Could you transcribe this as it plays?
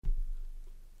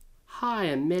Hi,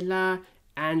 I'm Miller,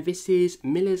 and this is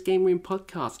Miller's Game Room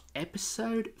Podcast,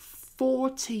 episode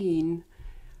 14.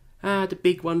 The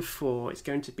big one for it's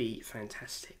going to be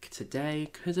fantastic today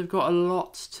because I've got a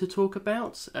lot to talk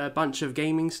about. A bunch of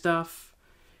gaming stuff,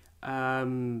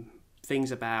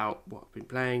 things about what I've been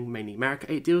playing, mainly America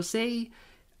 8 DLC,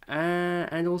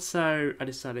 and also I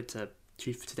decided to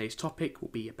choose for today's topic will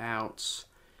be about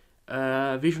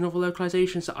visual novel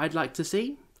localizations that I'd like to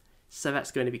see. So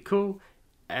that's going to be cool.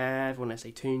 Everyone,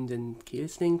 stay tuned and keep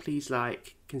listening. Please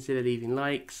consider leaving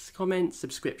likes, comments,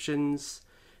 subscriptions,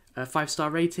 5-star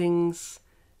ratings,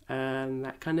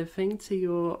 that kind of thing to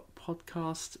your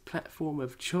podcast platform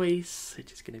of choice,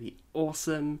 which is going to be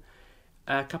awesome.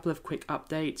 A couple of quick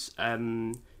updates.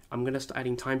 I'm going to start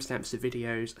adding timestamps to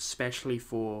videos, especially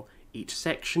for each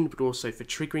section, but also for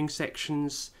triggering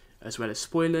sections, as well as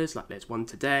spoilers. Like there's one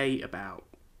today about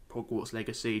Hogwarts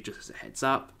Legacy, just as a heads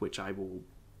up, which I will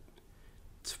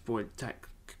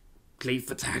leave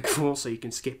the tag for, so you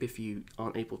can skip if you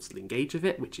aren't able to engage with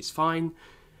it, which is fine.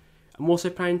 I'm also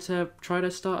planning to try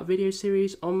to start a video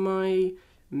series on my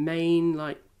main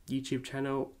YouTube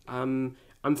channel. I'm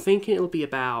thinking it'll be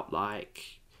about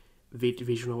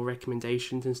visual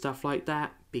recommendations and stuff like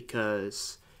that,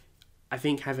 because I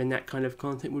think having that kind of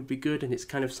content would be good, and it's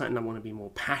kind of something I want to be more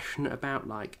passionate about.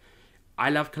 I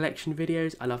love collection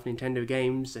videos, I love Nintendo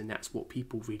games, and that's what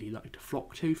people really like to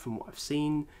flock to from what I've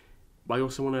seen. But I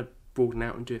also want to broaden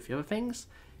out and do a few other things.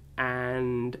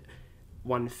 And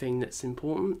one thing that's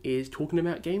important is talking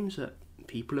about games that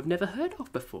people have never heard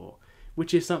of before,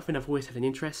 which is something I've always had an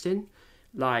interest in.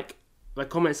 The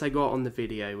comments I got on the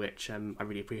video, which I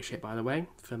really appreciate, by the way,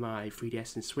 for my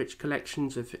 3DS and Switch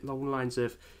collections, of along the lines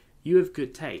of, you have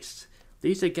good taste.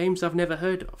 These are games I've never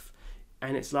heard of.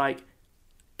 And it's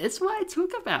it's why I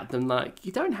talk about them.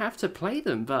 You don't have to play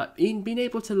them, but in being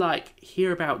able to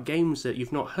hear about games that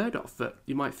you've not heard of that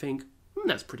you might think,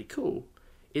 that's pretty cool,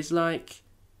 is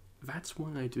that's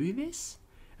why I do this,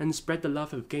 and spread the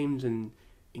love of games and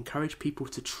encourage people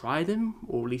to try them,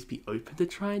 or at least be open to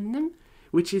trying them,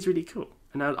 which is really cool.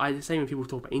 And I the same when people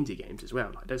talk about indie games as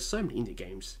well. There's so many indie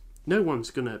games, no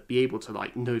one's gonna be able to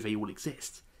know they all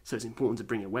exist. So it's important to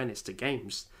bring awareness to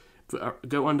games that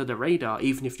go under the radar,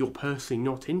 even if you're personally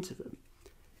not into them.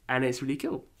 And it's really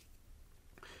cool.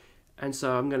 And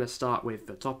so I'm going to start with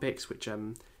the topics, which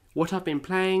what I've been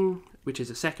playing, which is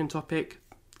a second topic,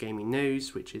 gaming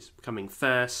news, which is coming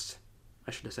first.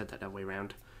 I should have said that the other way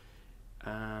around.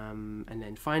 And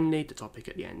then finally, the topic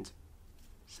at the end.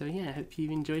 So yeah, I hope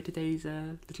you enjoyed today's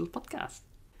little podcast.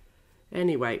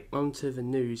 Anyway, on to the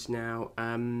news now.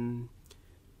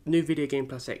 New Video Game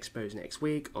Plus Expo's next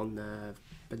week on I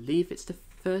believe it's the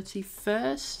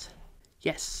 31st?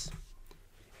 Yes,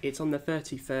 it's on the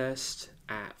 31st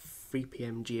at 3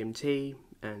 PM GMT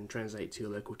and translate to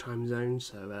your local time zone,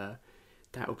 so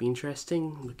that will be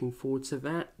interesting. I'm looking forward to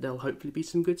that. There'll hopefully be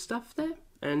some good stuff there,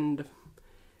 and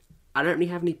I don't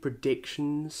really have any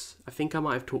predictions. I think I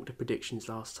might have talked to predictions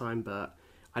last time, but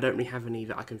I don't really have any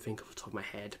that I can think of off the top of my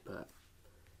head, but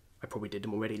I probably did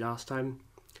them already last time.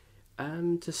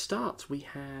 To start, we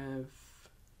have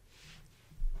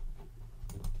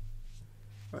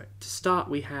Mario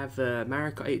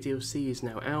Kart 8 DLC is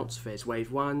now out. There's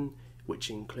Wave 1,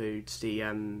 which includes the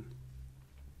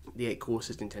 8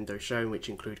 courses Nintendo shown, which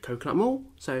include Coconut Mall.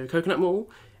 So Coconut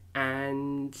Mall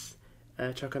and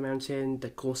Choco Mountain, the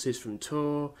courses from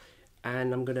Tour,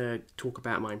 and I'm going to talk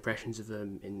about my impressions of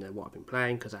them in what I've been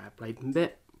playing, because I have played them a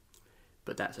bit.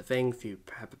 But that's the thing, if you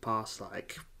have a pass,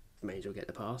 may as well get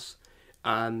the pass.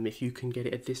 If you can get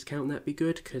it at a discount, that'd be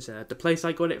good, because the place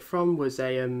I got it from was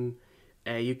a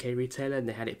UK retailer, and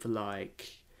they had it for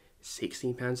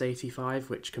 £16.85,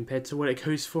 which compared to what it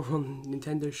goes for on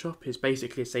Nintendo Shop is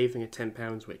basically a saving of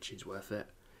 £10, which is worth it.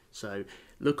 So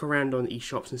look around on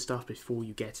eShops and stuff before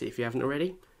you get it if you haven't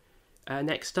already.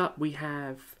 Next up, we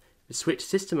have the Switch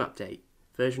system update.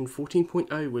 Version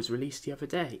 14.0 was released the other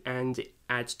day, and it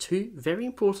adds 2 very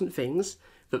important things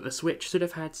that the Switch should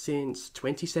have had since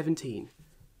 2017.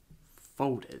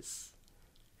 Folders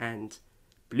and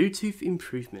Bluetooth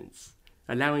improvements,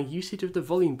 allowing usage of the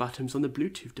volume buttons on the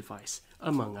Bluetooth device,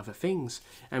 among other things.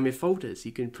 And with folders,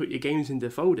 you can put your games into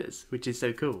folders, which is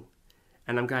so cool.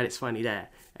 And I'm glad it's finally there.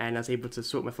 And I was able to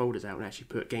sort my folders out and actually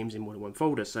put games in more than one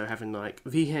folder. So having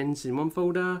VNs in one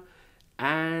folder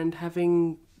and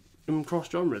having cross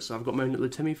genres. So I've got my own little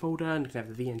Timmy folder and can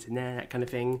have the VNs in there, that kind of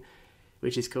thing,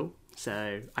 which is cool.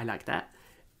 So I like that.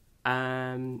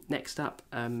 Next up,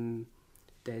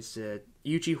 there's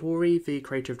Yuji Horii, the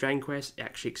creator of Dragon Quest,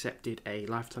 actually accepted a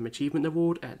Lifetime Achievement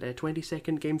Award at their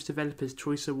 22nd Games Developers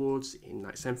Choice Awards in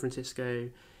San Francisco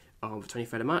on the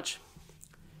 23rd of March.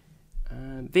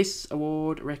 This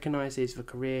award recognises the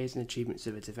careers and achievements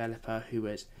of a developer who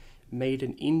has made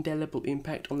an indelible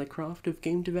impact on the craft of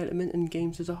game development and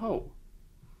games as a whole.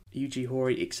 Yuji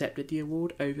Horii accepted the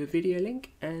award over VideoLink,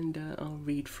 and I'll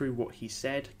read through what he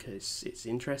said because it's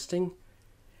interesting.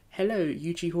 Hello,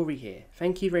 Yuji Horii here.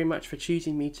 Thank you very much for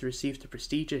choosing me to receive the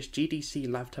prestigious GDC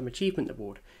Lifetime Achievement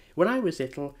Award. When I was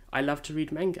little, I loved to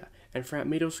read manga, and throughout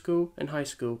middle school and high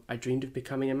school, I dreamed of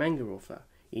becoming a manga author.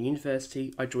 In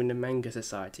university, I joined the Manga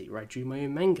Society, where I drew my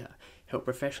own manga, helped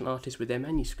professional artists with their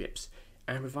manuscripts,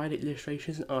 and provided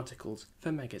illustrations and articles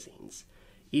for magazines.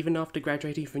 Even after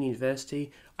graduating from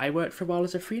university, I worked for a while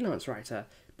as a freelance writer,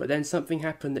 but then something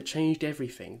happened that changed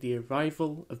everything, the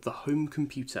arrival of the home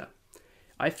computer.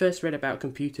 I first read about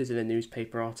computers in a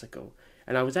newspaper article,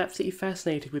 and I was absolutely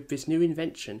fascinated with this new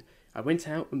invention. I went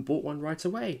out and bought one right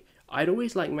away. I'd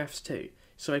always liked maths too,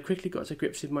 so I quickly got to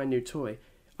grips with my new toy.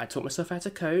 I taught myself how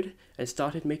to code, and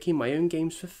started making my own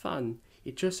games for fun.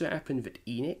 It just so happened that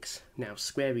Enix, now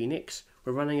Square Enix,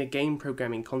 were running a game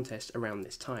programming contest around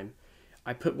this time.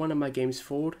 I put one of my games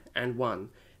forward and won.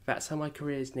 That's how my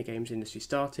career in the games industry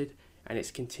started, and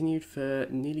it's continued for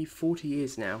nearly 40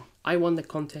 years now. I won the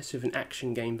contest with an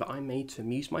action game that I made to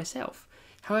amuse myself.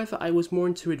 However, I was more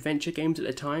into adventure games at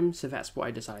the time, so that's what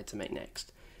I decided to make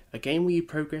next. A game where you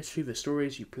progress through the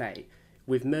stories you play,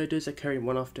 with murders occurring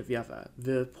one after the other.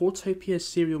 The Portopia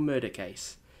serial murder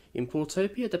case. In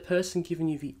Portopia, the person giving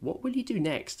you the "what will you do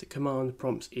next" command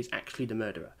prompts is actually the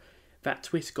murderer. That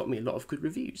twist got me a lot of good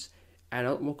reviews, and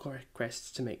a lot more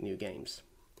requests to make new games.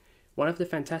 One of the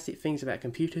fantastic things about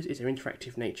computers is their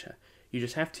interactive nature. You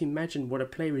just have to imagine what a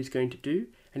player is going to do,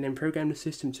 and then program the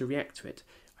system to react to it.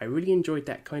 I really enjoyed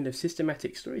that kind of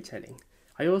systematic storytelling.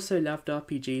 I also loved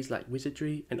RPGs like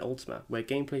Wizardry and Ultima, where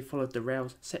gameplay followed the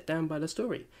rails set down by the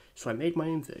story, so I made my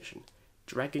own version,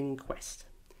 Dragon Quest.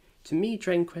 To me,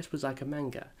 Dragon Quest was like a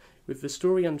manga, with the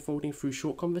story unfolding through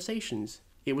short conversations.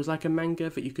 It was like a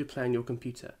manga that you could play on your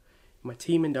computer. My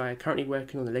team and I are currently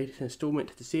working on the latest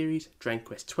installment of the series, Dragon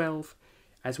Quest XII,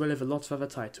 as well as a lot of other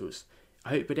titles. I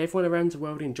hope that everyone around the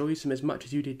world enjoys them as much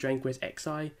as you did Dragon Quest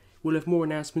XI. We'll have more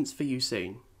announcements for you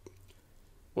soon.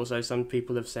 Also, some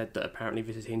people have said that apparently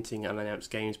this is hinting at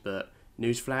unannounced games, but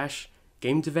newsflash,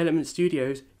 game development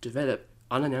studios develop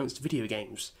unannounced video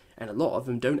games, and a lot of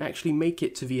them don't actually make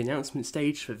it to the announcement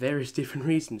stage for various different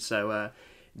reasons, so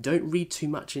don't read too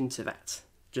much into that.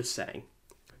 Just saying.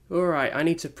 Alright, I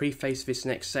need to preface this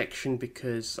next section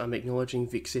because I'm acknowledging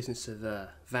the existence of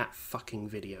that fucking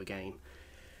video game.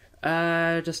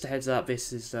 Just a heads up,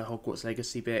 this is the Hogwarts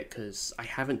Legacy bit, because I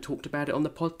haven't talked about it on the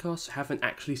podcast, I haven't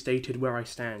actually stated where I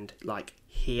stand, like,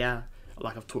 here,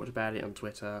 like I've talked about it on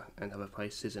Twitter and other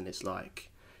places, and it's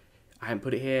like, I haven't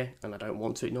put it here, and I don't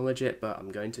want to acknowledge it, but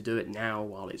I'm going to do it now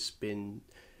while it's been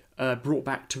brought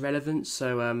back to relevance,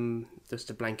 so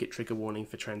just a blanket trigger warning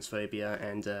for transphobia,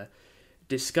 and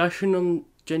discussion on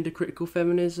gender-critical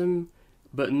feminism,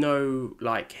 but no,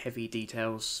 like, heavy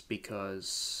details,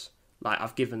 because like,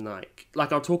 I've given, like,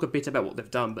 I'll talk a bit about what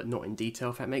they've done, but not in detail,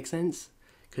 if that makes sense.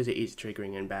 Because it is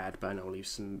triggering and bad, but I'll leave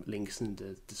some links in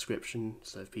the description,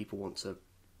 so if people want to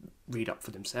read up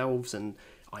for themselves, and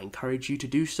I encourage you to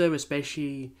do so,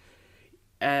 especially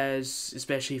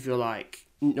if you're, like,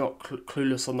 not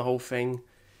clueless on the whole thing,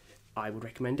 I would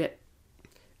recommend it.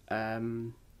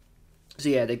 So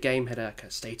yeah, the game had a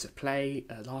state of play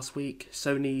last week.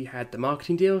 Sony had the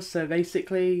marketing deal, so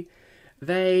basically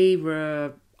they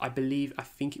were, I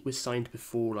think it was signed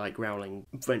before, like, Rowling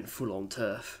went full on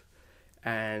turf.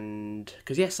 And,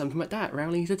 because yes, something like that,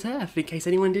 Rowling's a turf, in case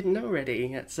anyone didn't know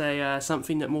already. That's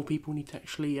something that more people need to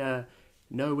actually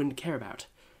know and care about.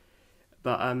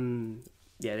 But,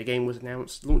 yeah, the game was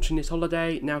announced, launching this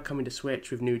holiday, now coming to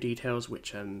Switch with new details,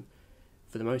 which,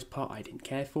 for the most part, I didn't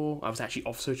care for. I was actually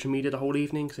off social media the whole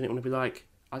evening, because I didn't want to be like,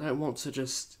 I don't want to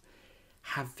just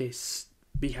have this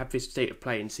state of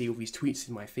play and see all these tweets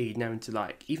in my feed now into,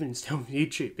 like, even still on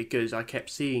YouTube, because I kept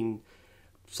seeing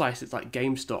sites like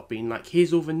GameStop being like,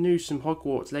 here's all the news from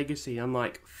Hogwarts Legacy. I'm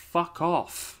like, fuck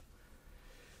off.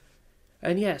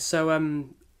 And yeah, so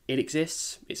it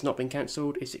exists. It's not been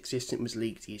cancelled. Its existence was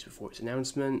leaked years before its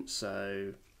announcement.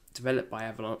 So developed by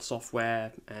Avalanche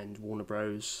Software and Warner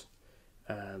Bros.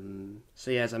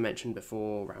 So yeah, as I mentioned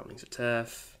before, Rowling's a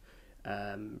turf.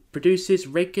 Produces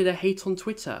regular hate on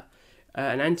Twitter.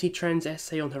 An anti-trans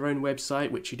essay on her own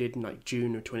website, which she did in like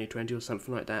June of 2020 or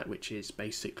something like that, which is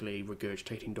basically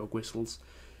regurgitating dog whistles.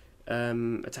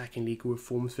 Attacking legal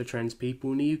reforms for trans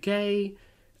people in the UK.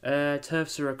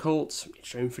 TERFs are a cult,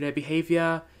 it's known for their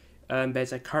behaviour.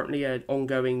 There's currently an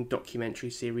ongoing documentary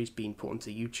series being put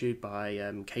onto YouTube by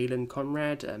Kaylin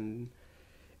Conrad.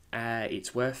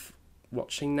 It's worth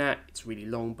watching that. It's really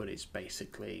long, but it's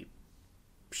basically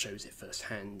shows it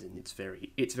firsthand, and it's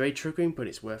very triggering, but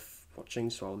it's worth watching.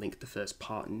 So I'll link the first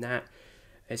part in that.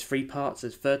 There's 3 parts.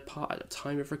 There's third part at the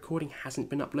time of recording hasn't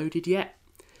been uploaded yet,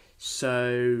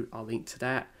 so I'll link to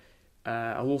that.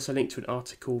 I'll also link to an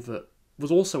article that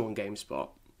was also on GameSpot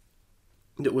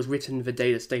that was written the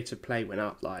day the state of play went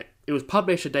up. Like, it was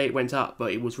published the day it went up,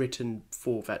 but it was written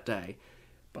for that day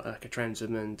by like a trans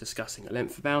woman discussing at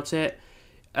length about it.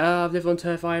 I've lived on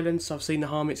Turf Island, so I've seen the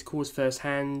harm it's caused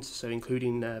firsthand, so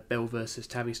including the Bell versus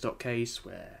Tavistock case,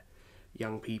 where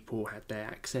young people had their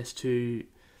access to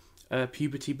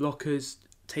puberty blockers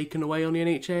taken away on the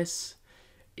NHS,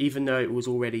 even though it was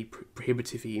already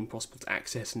prohibitively impossible to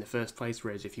access in the first place,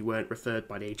 whereas if you weren't referred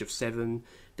by the age of 7,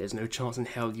 there's no chance in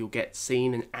hell you'll get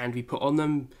seen and be put on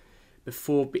them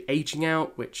before aging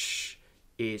out, which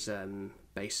is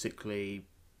basically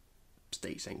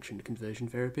state-sanctioned conversion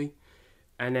therapy.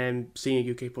 And then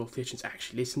senior UK politicians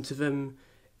actually listen to them.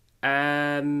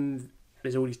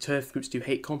 There's all these turf groups do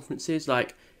hate conferences.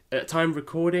 Like, at the time of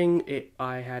recording,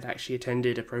 I had actually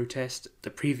attended a protest the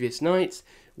previous night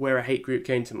where a hate group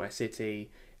came to my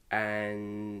city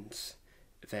and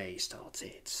they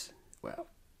started, well,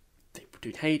 they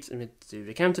produced hate and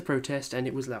they came to protest, and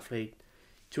it was lovely.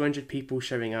 200 people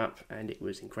showing up, and it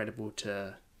was incredible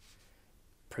to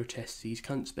protest these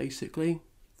cunts, basically.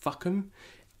 Fuck them.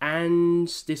 And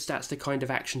that's the kind of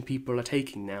action people are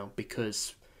taking now,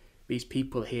 because these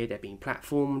people here, they're being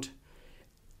platformed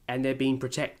and they're being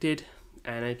protected,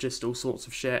 and they're just all sorts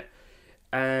of shit.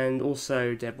 And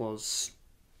also there was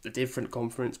a different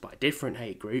conference by a different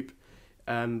hate group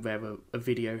where a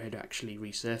video had actually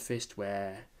resurfaced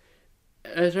where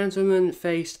a trans woman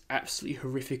faced absolutely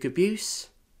horrific abuse.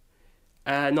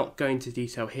 Not going into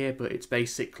detail here, but it's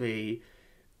basically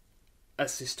a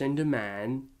cisgender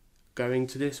man going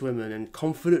to this woman and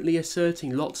confidently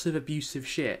asserting lots of abusive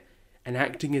shit and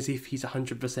acting as if he's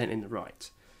 100% in the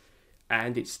right.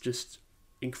 And it's just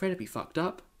incredibly fucked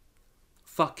up.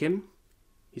 Fuck him.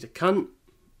 He's a cunt.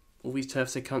 All these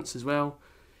turfs are cunts as well.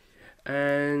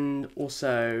 And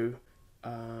also,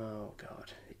 oh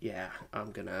god, yeah,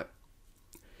 I'm gonna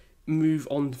move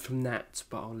on from that,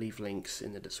 but I'll leave links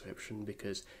in the description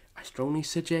because I strongly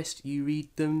suggest you read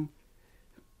them,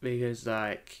 because,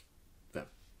 like,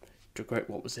 to quote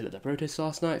what was said at the protest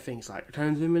last night, things like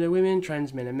trans women are women,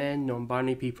 trans men are men,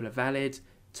 non-binary people are valid,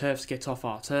 turfs get off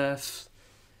our turfs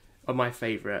are my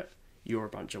favourite, you're a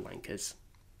bunch of wankers.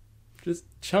 Just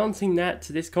chanting that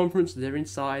to this conference, they're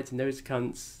inside, and those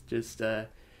cunts just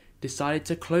decided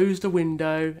to close the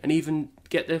window and even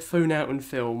get their phone out and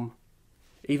film,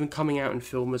 even coming out and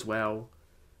film as well.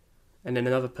 And then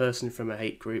another person from a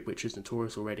hate group, which is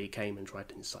notorious already, came and tried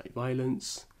to incite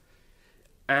violence.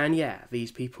 And yeah,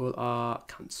 these people are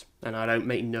cunts. And I don't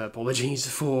make no apologies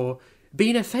for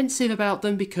being offensive about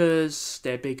them, because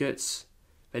they're bigots,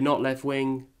 they're not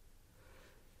left-wing,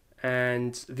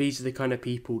 and these are the kind of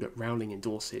people that Rowling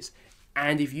endorses.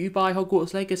 And if you buy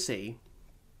Hogwarts Legacy,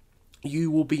 you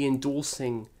will be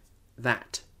endorsing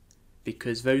that,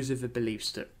 because those are the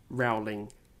beliefs that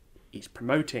Rowling is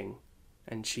promoting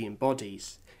and she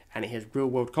embodies, and it has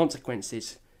real-world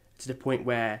consequences to the point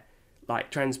where, like,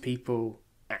 trans people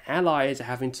and allies are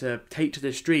having to take to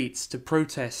the streets to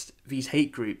protest these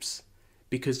hate groups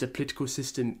because the political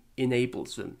system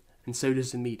enables them, and so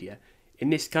does the media, in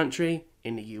this country,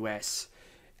 in the US,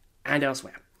 and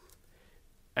elsewhere.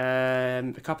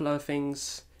 A couple other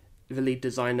things. The lead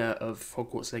designer of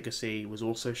Hogwarts Legacy was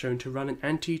also shown to run an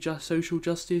anti-social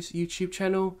justice YouTube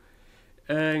channel,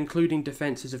 including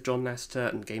defences of John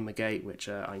Lasseter and Gamergate, which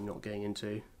I'm not getting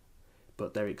into,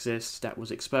 but there exists. That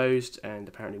was exposed, and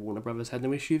apparently Warner Brothers had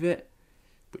no issue with it,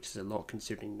 which is a lot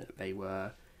considering that they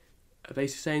were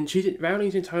basically saying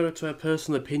Rowling's entitled to her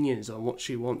personal opinions on what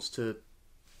she wants to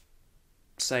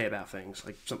say about things,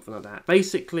 like something like that.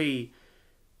 Basically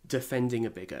defending a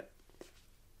bigot.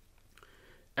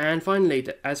 And finally,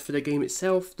 as for the game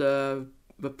itself, the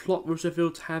plot was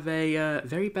revealed to have a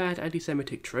very bad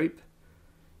anti-Semitic trope.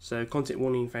 So, content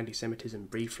warning for anti-Semitism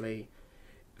briefly.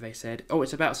 They said, oh,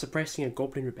 it's about suppressing a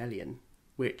goblin rebellion,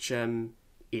 which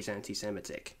is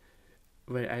anti-Semitic.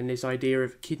 And this idea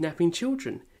of kidnapping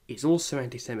children is also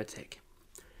anti-Semitic.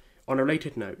 On a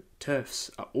related note,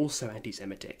 TERFs are also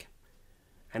anti-Semitic,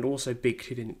 and also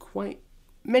bigoted in quite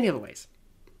many other ways.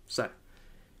 So,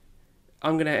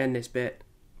 I'm going to end this bit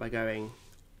by going,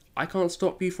 I can't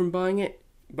stop you from buying it,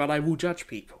 but I will judge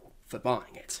people for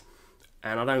buying it.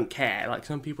 And I don't care. Like,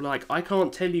 some people are like, I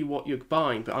can't tell you what you're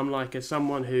buying, but I'm like, as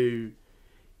someone who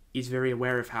is very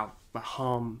aware of how the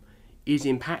harm is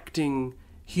impacting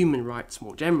human rights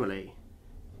more generally,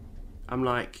 I'm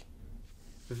like,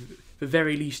 the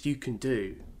very least you can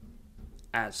do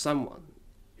as someone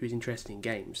who's interested in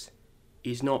games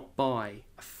is not buy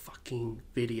a fucking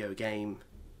video game.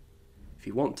 If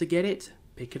you want to get it,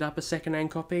 pick it up a second-hand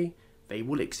copy. They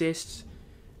will exist.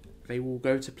 They will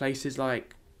go to places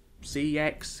like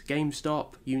CX,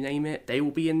 GameStop, you name it. They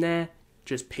will be in there.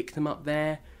 Just pick them up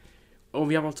there. Or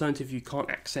the other alternative, you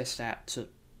can't access that, to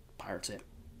pirate it.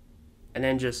 And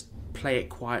then just play it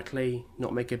quietly,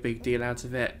 not make a big deal out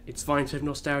of it. It's fine to have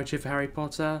nostalgia for Harry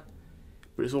Potter,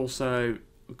 but it's also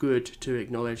good to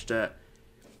acknowledge that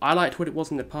I liked what it was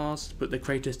in the past, but the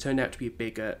creators turned out to be a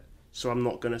bigot, so I'm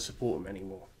not going to support them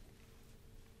anymore.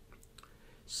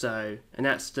 So, and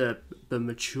that's the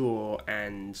mature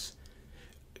and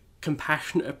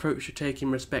compassionate approach to take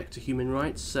in respect to human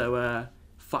rights. So,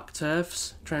 fuck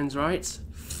TERFs, trans rights,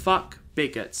 fuck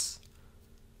bigots.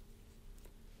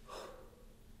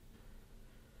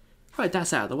 Right,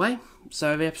 that's out of the way.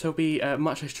 So the episode will be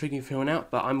much less triggering for anyone out,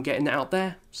 but I'm getting it out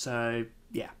there. So,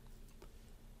 yeah.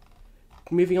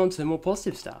 Moving on to the more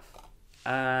positive stuff.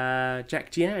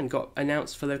 Jack Jian got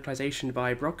announced for localization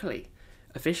by Broccoli,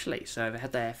 officially. So they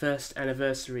had their first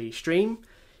anniversary stream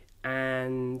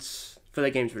and for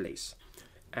their game's release.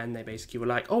 And they basically were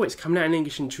like, oh, it's coming out in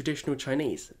English and traditional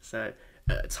Chinese. So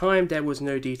at the time, there was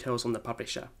no details on the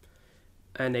publisher.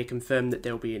 And they confirmed that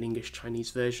there will be an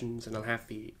English-Chinese versions, and I'll have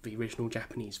the original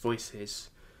Japanese voices.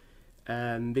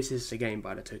 This is a game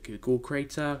by the Tokyo Ghoul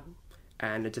creator,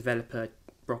 and the developer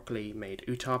Broccoli made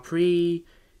Utar Pri,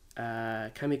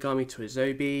 Kamigami to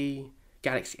Azobi,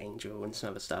 Galaxy Angel, and some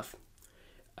other stuff.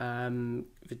 The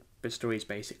story is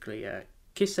basically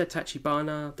Kissa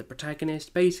Tachibana, the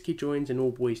protagonist, basically joins an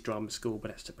all-boys drama school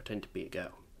but has to pretend to be a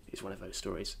girl. It's one of those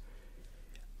stories.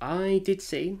 I did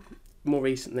see more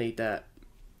recently that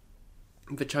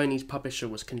the Chinese publisher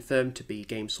was confirmed to be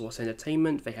GameSource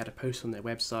Entertainment. They had a post on their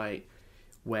website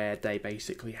where they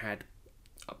basically had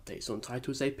updates on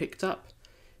titles they picked up.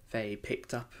 They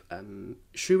picked up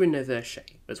Shuin no Verche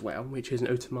as well, which is an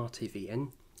Automata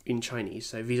VN in Chinese.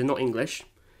 So these are not English,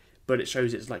 but it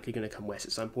shows it's likely going to come west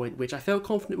at some point, which I felt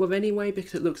confident with anyway,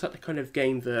 because it looks like the kind of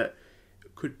game that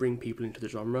could bring people into the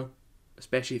genre,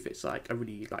 especially if it's like a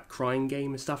really like crying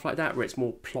game and stuff like that, where it's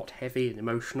more plot heavy and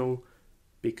emotional.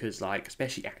 Because, like,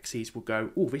 especially Axes will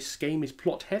go, oh, this game is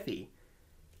plot heavy.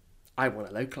 I want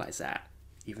to localise that.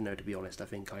 Even though, to be honest, I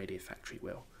think Idea Factory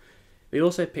will. They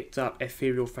also picked up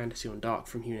Ethereal Fantasy on Dark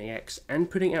from HuneX and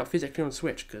putting it out physically on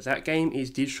Switch, because that game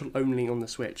is digital only on the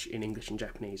Switch in English and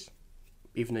Japanese,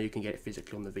 even though you can get it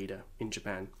physically on the Vita in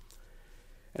Japan.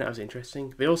 And that was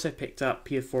interesting. They also picked up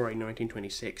Pia4A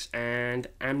 1926 and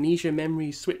Amnesia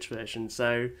Memories Switch version.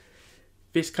 So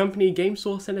this company,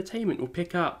 GameSource Entertainment, will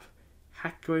pick up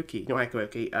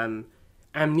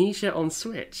Amnesia on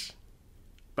Switch.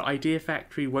 But Idea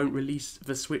Factory won't release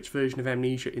the Switch version of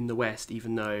Amnesia in the West,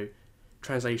 even though,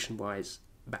 translation-wise,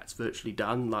 that's virtually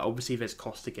done. Like, obviously there's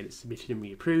cost to get it submitted and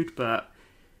reapproved, but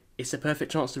it's a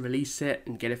perfect chance to release it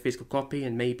and get a physical copy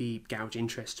and maybe gouge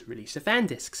interest to release the fan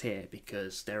discs here,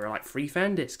 because there are like 3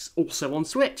 fan discs also on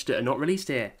Switch that are not released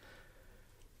here.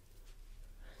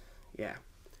 Yeah.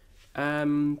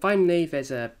 Finally,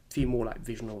 there's a few more like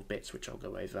visual bits which I'll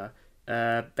go over.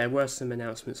 There were some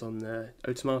announcements on the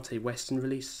Automata Western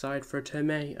release side for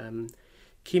Otome.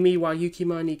 Kimi wa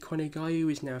Yukimani Konegayu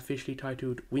is now officially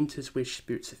titled Winter's Wish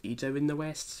Spirits of Edo in the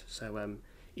West. So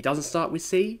it doesn't start with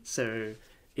C, so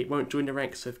it won't join the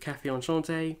ranks of Café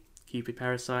Enchanté, Cupid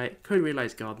Parasite, Code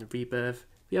Realized Garden of Rebirth,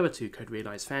 the other 2 Code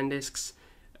Realized fan discs,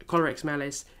 Color X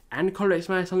Malice, and Color X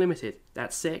Malice Unlimited.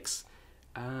 That's 6.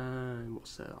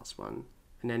 What's the last one?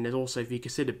 And then there's also, if you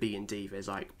consider B and D, there's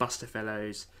like Buster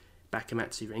Fellows,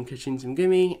 Bakamatsu Renka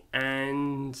Shinzengumi,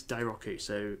 and Dairoku.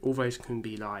 So all those can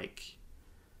be like,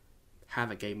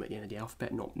 have a game at the end of the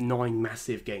alphabet, not 9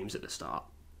 massive games at the start.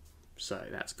 So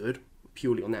that's good,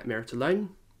 purely on that merit alone.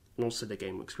 And also the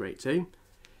game looks great too.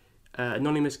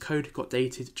 Anonymous Code got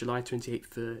dated July 28th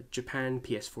for Japan,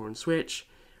 PS4 and Switch.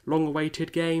 Long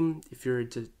awaited game, if you're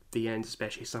into the end,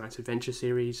 especially science adventure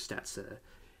series,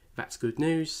 that's good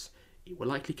news. It will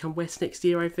likely come west next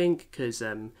year, I think, because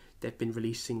they've been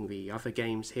releasing the other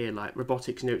games here, like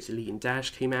Robotics Notes Elite and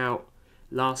Dash came out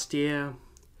last year.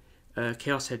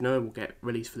 Chaos Head Noah will get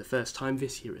released for the first time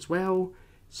this year as well,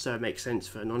 so it makes sense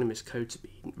for Anonymous Code to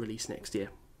be released next year,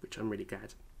 which I'm really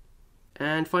glad.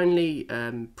 And finally,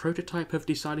 Prototype have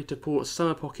decided to port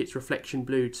Summer Pocket's Reflection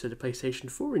Blue to the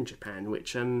PlayStation 4 in Japan,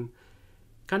 which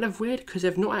kind of weird, because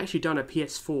they've not actually done a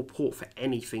PS4 port for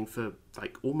anything for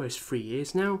like almost 3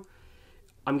 years now.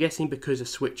 I'm guessing because the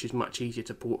Switch is much easier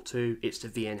to port to, it's the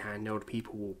VN handheld,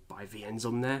 people will buy VNs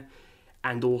on there.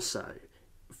 And also,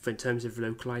 in terms of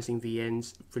localizing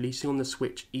VNs, releasing on the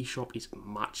Switch eShop is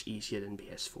much easier than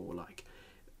PS4. Like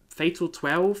Fatal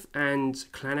 12 and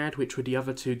Clannad, which were the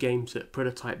other two games that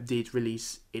Prototype did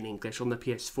release in English on the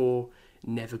PS4,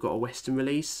 never got a Western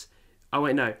release. Oh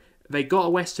wait, no, they got a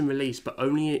Western release, but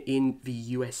only in the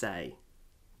USA.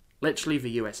 Literally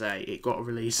the USA. It got a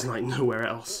release like nowhere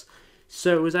else.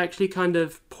 So it was actually kind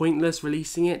of pointless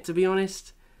releasing it, to be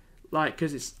honest. Like,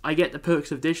 because I get the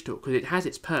perks of digital, because it has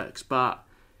its perks, but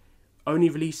only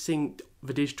releasing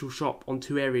the digital shop on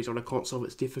two areas on a console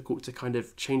that's difficult to kind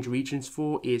of change regions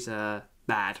for is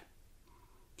bad.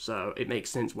 So it makes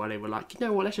sense why they were like, you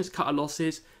know what, let's just cut our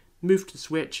losses, move to the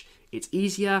Switch. It's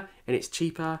easier and it's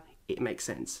cheaper. It makes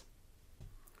sense.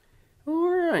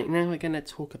 Alright, now we're going to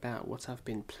talk about what I've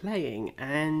been playing,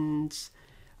 and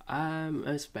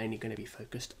it's mainly going to be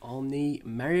focused on the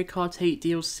Mario Kart 8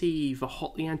 DLC, the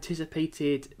hotly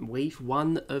anticipated Wave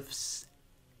 1 of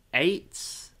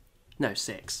 6.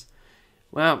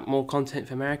 Well, more content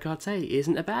for Mario Kart 8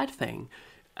 isn't a bad thing.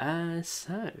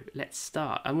 So, let's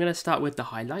start. I'm going to start with the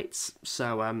highlights.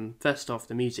 So, first off,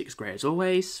 the music's great as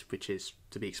always, which is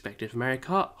to be expected for Mario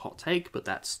Kart. Hot take, but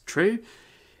that's true.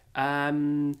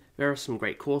 There are some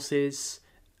great courses.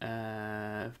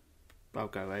 I'll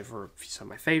go over some of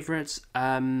my favourites.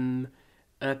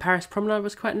 Paris Promenade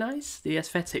was quite nice. The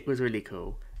aesthetic was really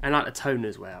cool. And I like the tone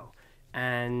as well.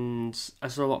 And I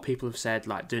saw a lot of people have said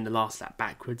like doing the last lap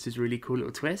backwards is a really cool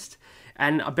little twist.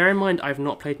 And bear in mind, I've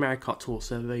not played Mario Kart Tour,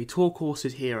 so the tour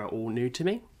courses here are all new to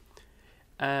me.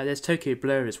 There's Tokyo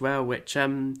Blur as well, which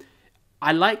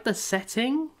I like the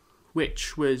setting,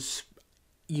 which was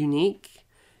unique,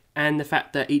 and the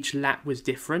fact that each lap was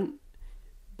different.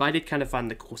 But I did kind of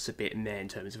find the course a bit meh in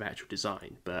terms of actual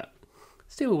design, but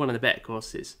still one of the better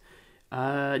courses.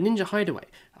 Ninja Hideaway.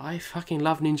 I fucking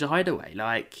love Ninja Hideaway.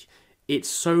 Like, it's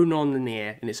so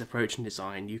non-linear in its approach and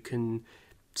design. You can...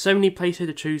 so many places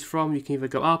to choose from. You can either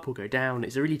go up or go down.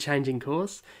 It's a really challenging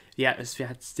course. The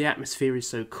atmosphere is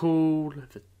so cool.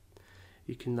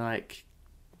 You can, like,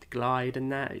 glide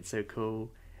and that. It's so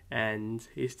cool. And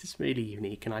it's just really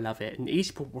unique, and I love it. And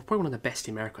it's probably one of the best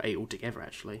in Mario Kart 8 altogether,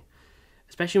 actually.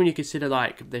 Especially when you consider,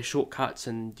 like, their shortcuts,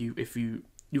 and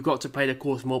you've got to play the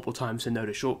course multiple times to know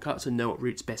the shortcuts and know what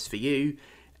route's best for you,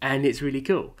 and it's really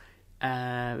cool.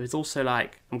 It's also,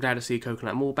 like, I'm glad to see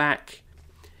Coconut Mall back.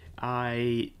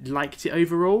 I liked it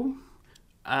overall.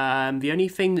 The only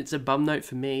thing that's a bum note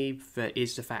for me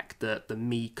is the fact that the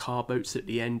Mii car boats at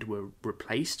the end were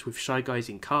replaced with Shy Guys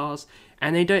in cars,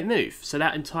 and they don't move. So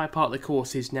that entire part of the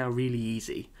course is now really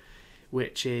easy,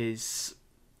 which is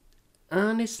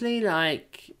honestly,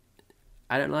 like,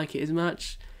 I don't like it as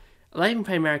much. I even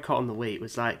played Mario Kart on the Wii. It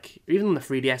was like, even on the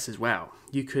 3DS as well,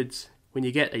 you could, when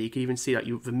you get there, you could even see like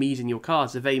the Miis in your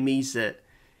cars, the very Miis that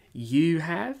you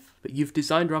have, but you've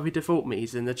designed rather default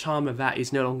Miis, and the charm of that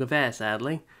is no longer there,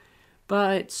 sadly.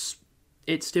 But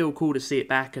it's still cool to see it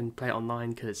back and play it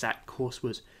online, because that course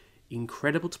was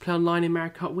incredible to play online in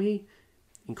Mario Kart Wii,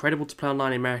 incredible to play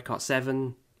online in Mario Kart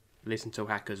 7, at least until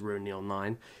hackers ruined the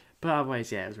online. But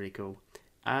otherwise, yeah, it was really cool.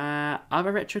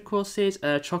 Other retro courses,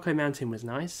 Choco Mountain was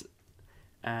nice.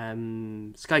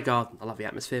 Sky Garden, I love the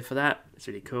atmosphere for that. It's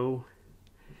really cool.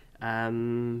 I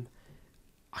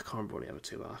can't remember what the other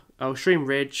two are. Oh, Shroom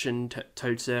Ridge and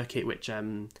Toad Circuit, which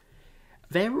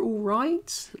they're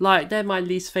alright. Like, they're my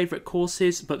least favourite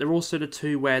courses, but they're also the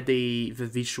two where the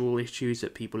visual issues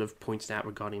that people have pointed out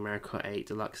regarding Mario Kart 8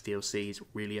 Deluxe DLC is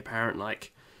really apparent.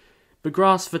 Like, the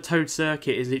grass for Toad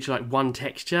Circuit is literally like one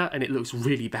texture, and it looks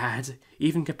really bad,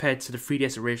 even compared to the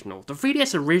 3DS original. The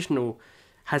 3DS original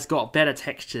has got better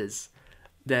textures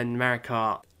than Mario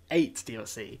Kart 8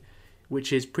 DLC,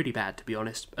 which is pretty bad, to be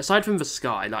honest. Aside from the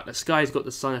sky, like, the sky's got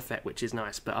the sun effect, which is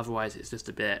nice, but otherwise it's just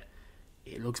a bit...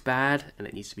 it looks bad, and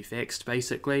it needs to be fixed,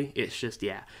 basically. It's just,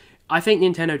 yeah. I think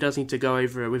Nintendo does need to go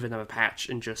over it with another patch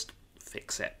and just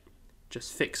fix it.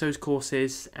 Just fix those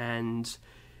courses and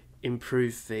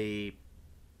improve the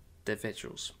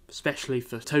visuals. Especially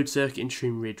for Toad Circuit and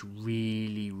Shroom Ridge,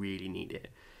 really, really need it.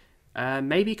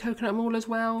 Maybe Coconut Mall as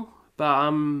well,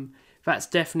 but that's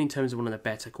definitely in terms of one of the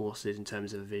better courses in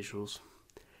terms of the visuals.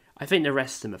 I think the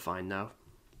rest of them are fine though,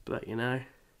 but you know,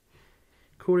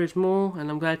 cool is more, and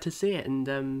I'm glad to see it.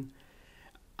 And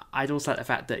I'd also like the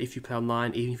fact that if you play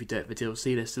online, even if you don't have the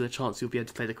DLC, there's still a chance you'll be able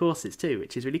to play the courses too,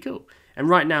 which is really cool. And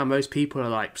right now, most people are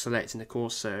like selecting the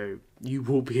course, so you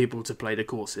will be able to play the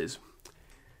courses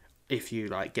if you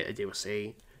like get a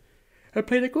DLC and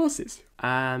play the courses.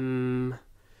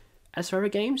 As for other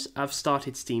games, I've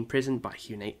started Steam Prison by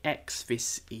Hune X.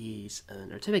 This is an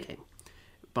Otome game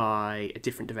by a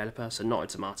different developer, so not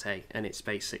Otomate, and it's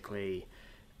basically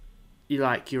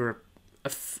you're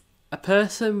a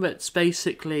person that's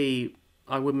basically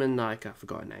a woman, like, I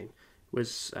forgot her name,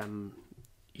 was,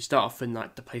 you start off in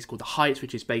like the place called the Heights,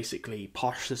 which is basically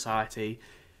posh society,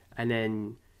 and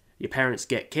then your parents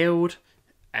get killed,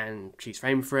 and she's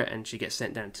framed for it, and she gets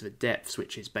sent down to the depths,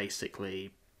 which is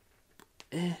basically,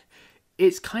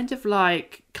 it's kind of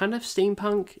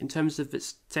steampunk in terms of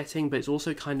its setting, but it's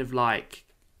also kind of like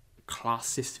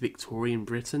classist Victorian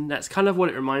Britain. That's kind of what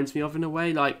it reminds me of in a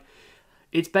way. Like,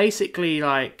 it's basically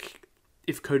like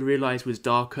if Code Realized was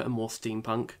darker and more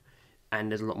steampunk, and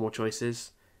there's a lot more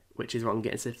choices, which is what I'm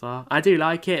getting so far. I do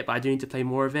like it, but I do need to play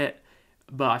more of it.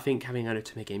 But I think having an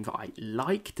Otome game that I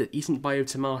like, that isn't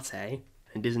Biotomate,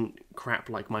 and isn't crap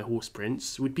like my Horse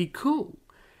Prince, would be cool.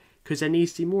 Because there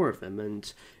needs to be more of them,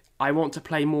 and I want to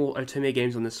play more Otome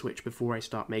games on the Switch before I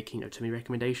start making Otome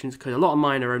recommendations, because a lot of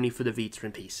mine are only for the Vita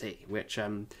and PC, which,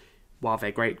 while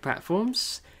they're great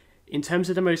platforms, in terms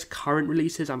of the most current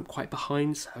releases, I'm quite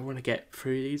behind, so I want to get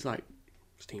through these, like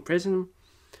Steam Prison,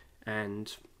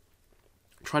 and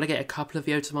try to get a couple of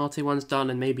the Otome ones done,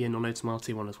 and maybe a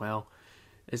non-Otome one as well.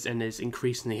 And there's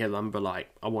increasingly a number, like,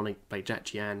 I want to play Jack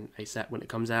Gian ASAP when it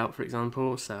comes out, for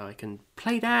example, so I can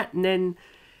play that, and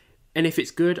if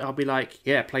it's good, I'll be like,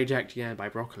 yeah, play Jack Gian by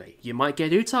Broccoli. You might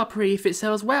get Utapri if it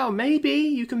sells well, maybe,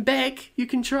 you can beg, you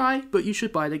can try, but you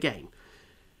should buy the game.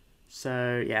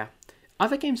 So, yeah.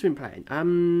 Other games I've been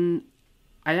playing,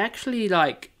 I actually,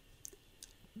 like,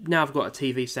 now I've got a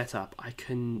TV set up, I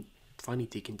can finally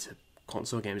dig into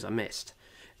console games I missed.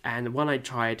 And one I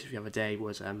tried the other day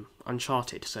was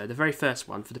Uncharted. So the very first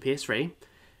one for the PS3,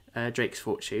 Drake's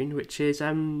Fortune, which is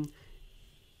a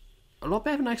lot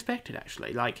better than I expected,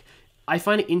 actually. Like, I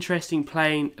find it interesting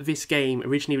playing this game,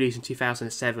 originally released in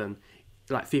 2007,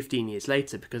 like 15 years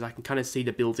later, because I can kind of see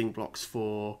the building blocks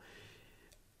for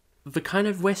the kind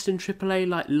of Western AAA,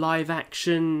 like live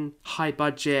action, high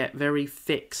budget, very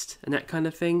fixed, and that kind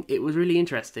of thing. It was really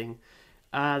interesting.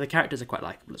 The characters are quite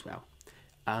likeable as well.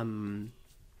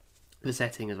 The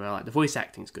setting as well, like the voice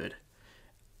acting's good,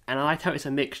 and I like how it's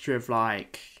a mixture of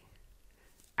like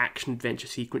action adventure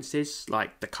sequences,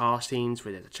 like the car scenes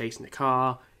where there's a chase in the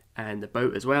car, and the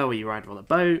boat as well, where you ride on a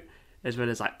boat, as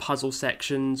well as like puzzle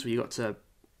sections where you got to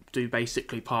do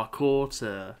basically parkour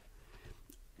to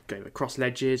go across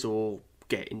ledges or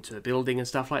get into a building and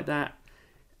stuff like that.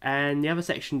 And the other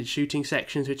section is shooting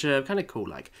sections, which are kind of cool.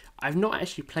 Like, I've not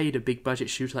actually played a big budget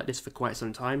shooter like this for quite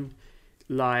some time.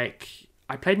 Like,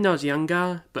 I played when I was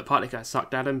younger, but partly because I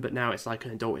sucked at them, but now it's like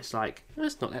an adult, it's like, oh,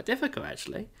 it's not that difficult,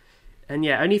 actually. And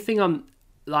yeah, only thing I'm,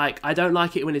 like, I don't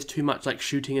like it when it's too much, like,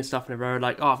 shooting and stuff in a row,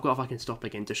 like, oh, I've got to fucking stop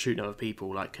again to shoot other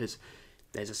people, like, because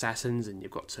there's assassins, and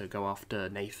you've got to go after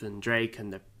Nathan Drake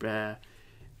and the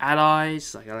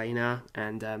allies, like Elena,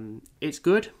 and it's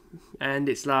good, and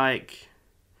it's, like,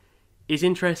 it's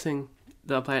interesting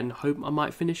that I play it, and hope I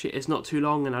might finish it. It's not too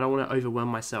long, and I don't want to overwhelm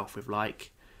myself with,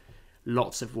 like,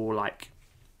 lots of more, like,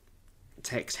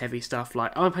 text-heavy stuff.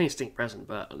 Like, I'm playing Steam Present,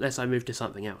 but unless I move to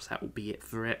something else, that will be it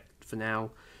for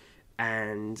now.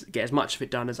 And get as much of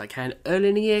it done as I can early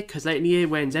in the year, because late in the year,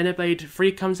 when Xenoblade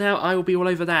 3 comes out, I will be all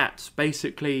over that,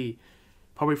 basically,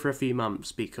 probably for a few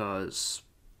months, because,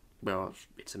 well,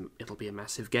 it'll be a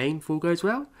massive game if all goes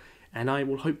well, and I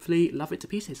will hopefully love it to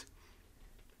pieces.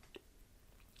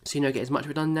 So, get as much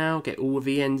of it done now, get all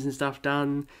the VNs and stuff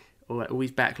done, or all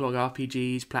these backlog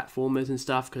RPGs, platformers and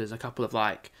stuff, because there's a couple of,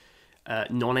 like,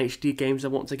 non-HD games I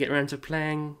want to get around to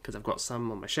playing, because I've got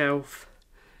some on my shelf,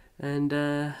 and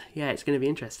yeah, it's going to be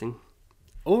interesting.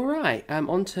 Alright,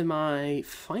 on to my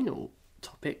final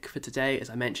topic for today. As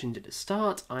I mentioned at the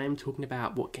start, I am talking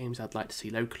about what games I'd like to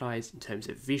see localised in terms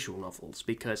of visual novels,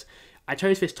 because I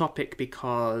chose this topic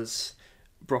because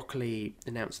Broccoli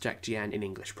announced Jack Gian in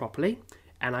English properly,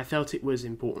 and I felt it was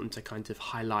important to kind of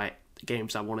highlight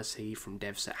games I want to see from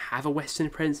devs that have a Western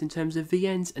presence in terms of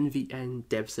VNs, and VN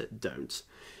devs that don't.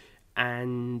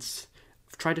 And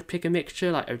I've tried to pick a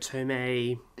mixture, like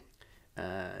Otome,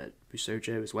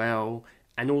 Busojo as well,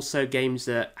 and also games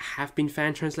that have been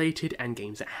fan translated and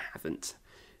games that haven't.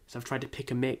 So I've tried to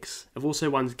pick a mix of also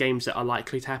games that are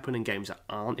likely to happen and games that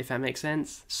aren't, if that makes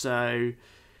sense. So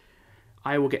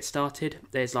I will get started.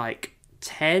 There's like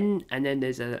 10, and then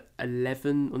there's a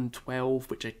 11 and 12,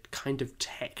 which are kind of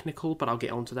technical, but I'll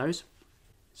get onto those.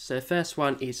 So the first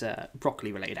one is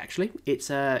Broccoli related, actually. It's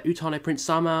Utano Prince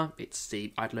Summer. It's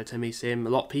the Idle Otome sim. A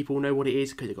lot of people know what it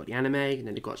is because they've got the anime, and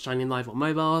then they've got Shining Live on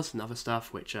mobiles and other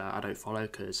stuff, which I don't follow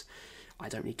because I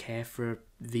don't really care for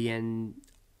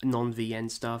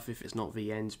non-VN stuff if it's not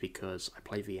VNs, because I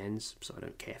play VNs, so I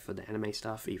don't care for the anime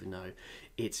stuff, even though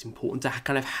it's important to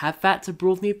kind of have that to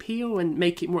broaden the appeal and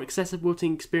make it more accessible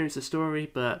to experience the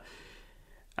story. But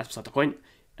that's beside the point.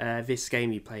 This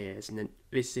game you play as, and then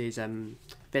this is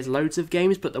there's loads of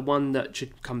games, but the one that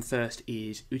should come first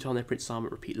is Utano Prince Sama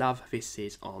Repeat Love. This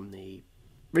is on the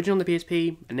original on the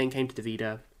PSP, and then came to the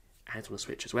Vita, and it's on the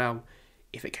Switch as well.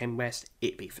 If it came west,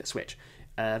 it'd be for Switch.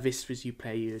 This was you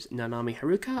play as Nanami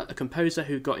Haruka, a composer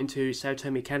who got into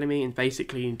Saotome Academy and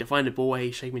basically defined a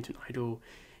boy, shape him into an idol,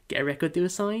 get a record deal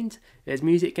signed. There's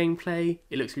music gameplay,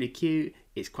 it looks really cute,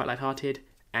 it's quite lighthearted,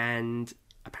 and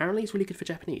apparently it's really good for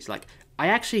Japanese. Like, I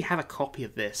actually have a copy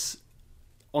of this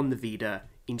on the Vita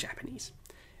in Japanese,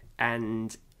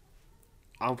 and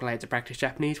I'll play it to practice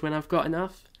Japanese when I've got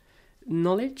enough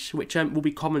knowledge, which will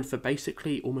be common for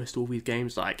basically almost all these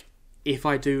games. Like, if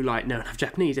I do know enough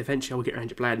Japanese, eventually I'll get around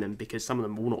to playing them, because some of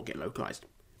them will not get localized,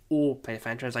 or play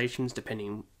fan translations depending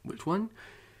on which one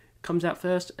comes out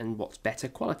first and what's better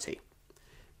quality.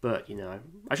 But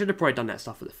I should have probably done that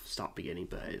stuff at the start beginning,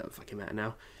 but it doesn't fucking matter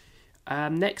now.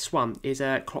 Next one is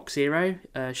Clock Zero,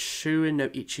 Shuen no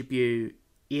Ichibu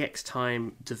EX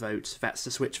Time Devote. That's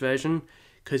the Switch version.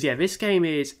 Because, this game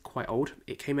is quite old.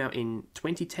 It came out in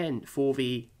 2010 for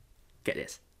the, get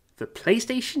this, the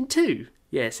PlayStation 2.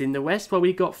 Yes, in the West, where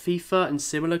we got FIFA and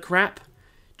similar crap,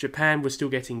 Japan was still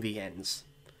getting VNs.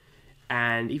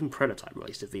 And even Prototype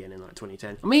released a VN in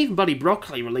 2010. I mean, even Buddy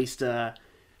Broccoli released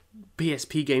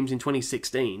PSP games in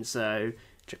 2016, so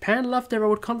Japan loved their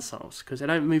old consoles because they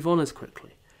don't move on as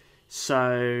quickly.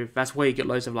 So that's why you get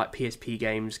loads of PSP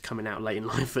games coming out late in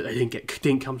life that they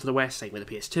didn't come to the West. Same with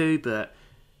the PS2, but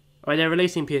they're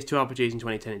releasing PS2 RPGs in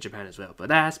 2010 in Japan as well. But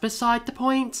that's beside the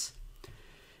point.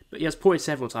 But it's ported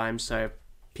several times. So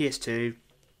PS2,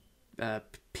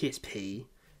 PSP,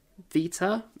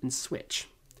 Vita, and Switch.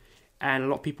 And a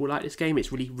lot of people like this game.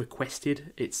 It's really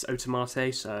requested. It's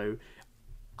Automate, so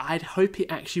I'd hope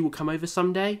it actually will come over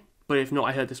someday. But if not,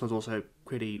 I heard this one's also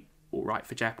pretty alright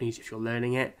for Japanese if you're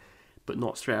learning it, but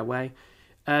not straight away.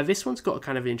 This one's got a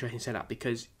kind of an interesting setup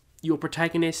because your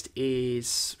protagonist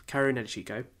is Kaoru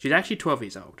Nadeshiko. She's actually 12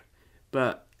 years old,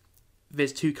 but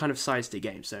there's two kind of sides to the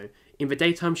game. So in the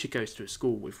daytime, she goes to a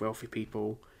school with wealthy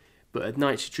people, but at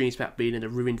night she dreams about being in a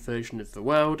ruined version of the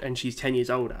world, and she's 10 years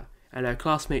older, and her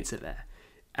classmates are there.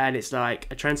 And it's like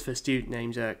a transfer student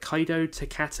named Kaido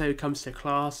Takato comes to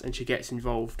class, and she gets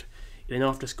involved in an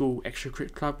after-school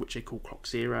extracurricular club, which they call Clock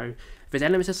Zero. There's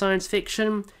elements of science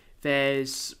fiction.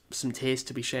 There's some tears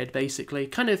to be shed, basically.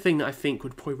 Kind of thing that I think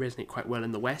would probably resonate quite well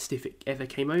in the West if it ever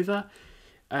came over.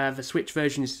 The Switch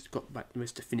version's got the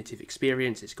most definitive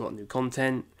experience. It's got new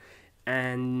content,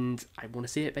 and I want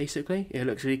to see it, basically. It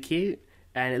looks really cute,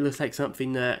 and it looks like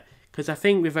something that... Because I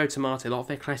think with Automata, a lot of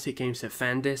their classic games have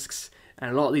fan discs,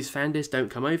 and a lot of these fan discs don't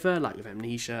come over, like with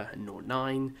Amnesia and Nord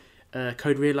 9.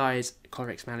 Code Realize,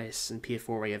 Color Malice, and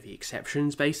PS4 are the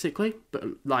exceptions, basically. But,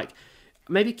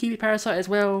 maybe Kiwi Parasite as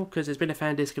well, because there's been a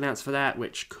fan disc announced for that,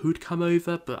 which could come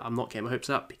over, but I'm not getting my hopes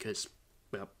up, because,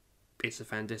 it's a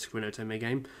fan disc for an Otome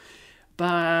game.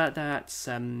 But that's,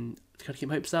 kind of keep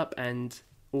my hopes up, and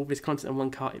all this content on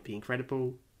one cart, it'd be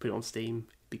incredible. Put it on Steam,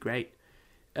 it'd be great.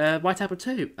 White Apple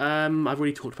 2, I've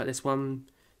already talked about this one,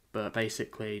 but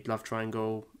basically, Love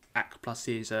Triangle, Act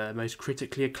Plus's most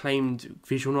critically acclaimed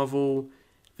visual novel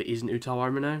that isn't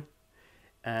Utaro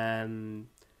Armano.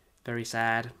 Very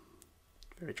sad,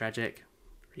 very tragic,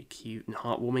 very cute and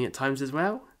heartwarming at times as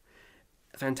well.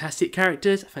 Fantastic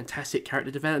characters, fantastic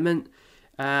character development.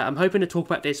 I'm hoping to talk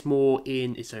about this more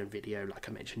in its own video, like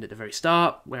I mentioned at the very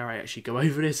start, where I actually go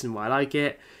over this and why I like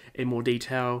it in more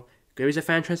detail. There is a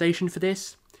fan translation for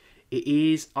this. It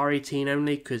is R18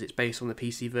 only because it's based on the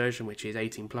PC version, which is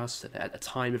 18+. So at the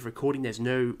time of recording, there's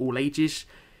no all ages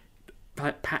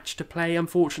patch to play,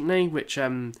 unfortunately, which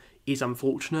is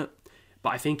unfortunate.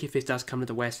 But I think if this does come to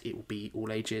the West, it will be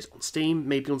all ages on Steam,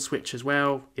 maybe on Switch as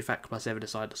well, if Actplus ever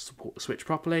decide to support the Switch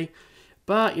properly.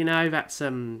 But, that's,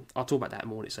 I'll talk about that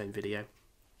more in its own video.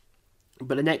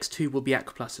 But the next two will be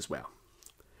Actplus as well.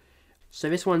 So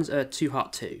this one's Two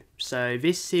Heart 2. So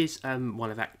this is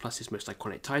one of Actplus's most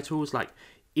iconic titles.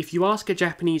 If you ask a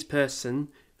Japanese person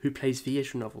who plays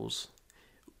visual novels,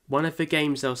 one of the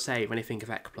games they'll say when they think of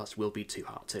Actplus will be Two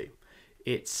Heart 2.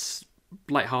 It's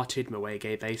light-hearted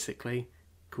moege, basically,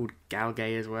 called galge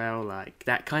as well,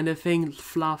 that kind of thing.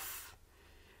 Fluff,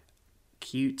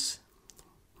 cute,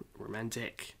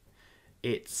 romantic.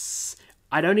 It's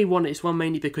one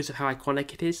mainly because of how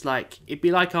iconic it is. It'd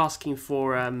be like asking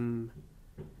for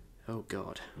oh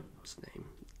god, what's the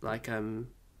name?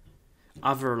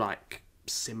 Other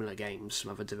similar games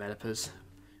from other developers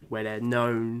where they're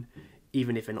known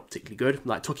even if they're not particularly good.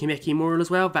 Like Tokimeki Immortal as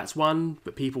well, that's one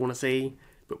that people want to see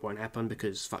but won't happen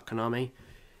because fuck Konami.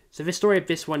 So the story of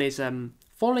this one is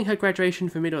following her graduation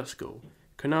from middle school,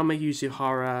 Konami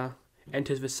Yuzuhara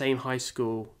enters the same high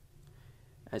school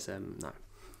as no.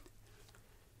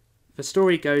 The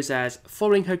story goes as,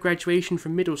 following her graduation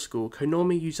from middle school,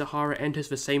 Konami Yuzuhara enters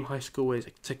the same high school as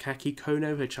Takaki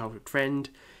Kono, her childhood friend.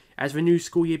 As the new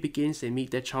school year begins, they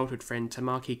meet their childhood friend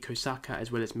Tamaki Kosaka,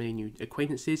 as well as many new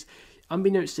acquaintances.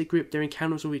 Unbeknownst to the group, their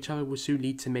encounters with each other will soon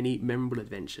lead to many memorable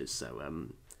adventures. So,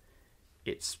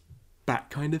 it's that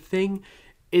kind of thing.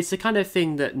 It's the kind of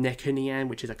thing that Neko Nian,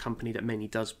 which is a company that mainly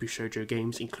does Bushoujo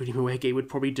games, including Uege, would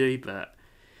probably do, but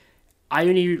I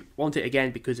only want it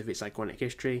again because of its iconic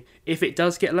history. If it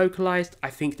does get localized, I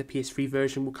think the PS3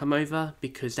 version will come over,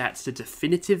 because that's the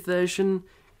definitive version,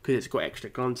 because it's got extra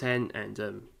content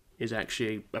and is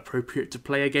actually appropriate to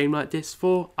play a game like this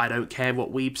for. I don't care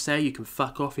what weebs say, you can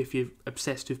fuck off if you're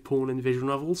obsessed with porn and visual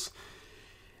novels.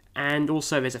 And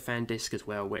also there's a fan disc as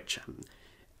well, which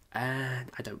I'm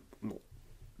not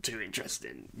too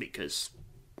interested in, because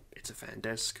it's a fan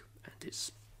disc and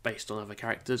it's based on other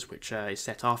characters, which is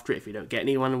set after it if you don't get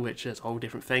anyone, which is a whole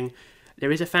different thing.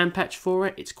 There is a fan patch for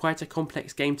it. It's quite a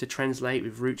complex game to translate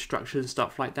with root structures and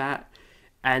stuff like that.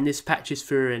 And this patch is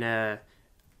for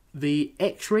the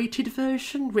X-rated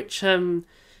version, which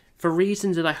for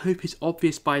reasons that I hope is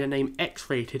obvious by the name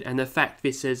X-rated and the fact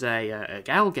this is a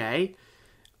galgay,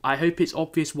 I hope it's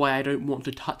obvious why I don't want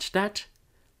to touch that.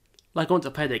 Like, I want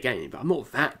to play the game, but I'm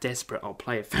not that desperate I'll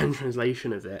play a fan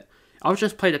translation of it. I'll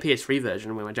just play the PS3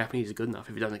 version when my Japanese is good enough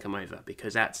if it doesn't come over,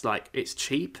 because that's like, it's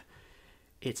cheap,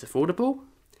 it's affordable,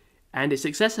 and it's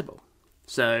accessible.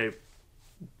 So,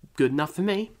 good enough for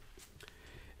me.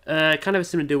 Kind of a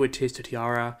similar deal with Tears to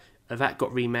Tiara. That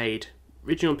got remade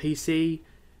originally on PC,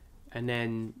 and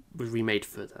then was remade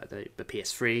for the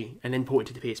PS3, and then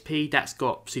ported to the PSP. That's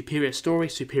got superior story,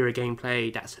 superior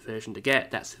gameplay. That's the version to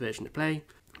get, that's the version to play.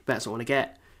 That's what I want to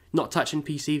get. Not touching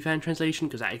PC fan translation,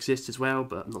 because that exists as well,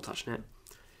 but I'm not touching it.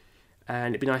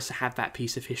 And it'd be nice to have that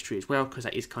piece of history as well, because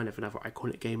that is kind of another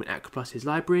iconic game in Aquaplus's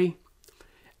library.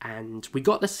 And we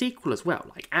got the sequel as well.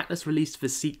 Like, Atlus released the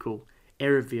sequel,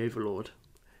 Era of the Overlord,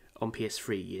 on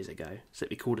PS3 years ago. So it'd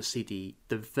be cool to see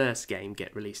the first game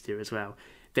get released here as well.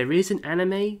 There is an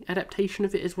anime adaptation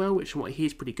of it as well, which from what I hear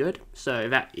is pretty good. So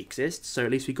that exists, so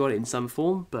at least we got it in some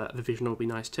form, but the visual will be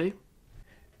nice too.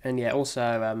 And yeah,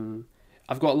 also,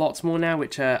 I've got lots more now,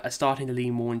 which are starting to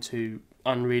lean more into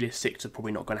unrealistic, so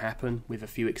probably not going to happen, with a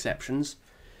few exceptions.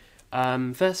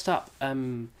 First up,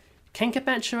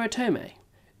 Kenkabacho Otome.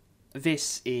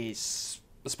 This is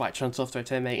Spike Chunsoft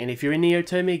Otome, and if you're in the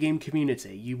Otome game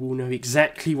community, you will know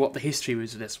exactly what the history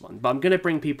was of this one. But I'm going to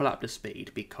bring people up to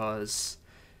speed, because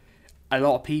a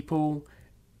lot of people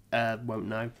won't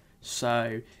know.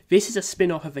 So, this is a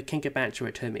spin-off of the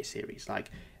Kenkabacho Otome series.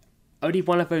 Like, only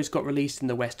one of those got released in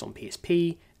the West on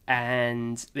PSP,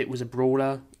 and it was a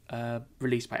brawler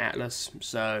released by Atlus,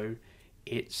 so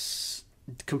it's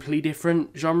a completely different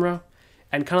genre.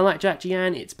 And kind of like Jack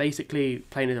Gian, it's basically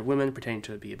playing as a woman pretending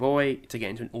to be a boy to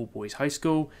get into an all-boys high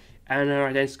school, and her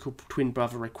identical twin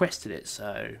brother requested it,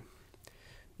 so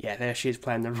yeah, there she is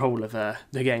playing the role of the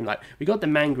game. Like, we got the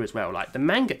manga as well. Like, the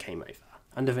manga came over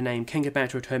under the name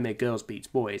Kenkabacho Otome Girls Beats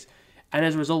Boys, and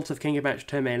as a result of Kenkabacho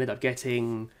Otome, I ended up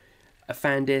getting a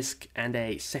fan disc and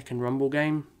a second Rumble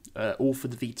game, all for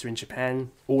the Vita in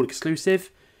Japan, all exclusive.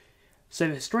 So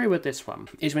the story with this one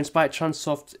is when Spike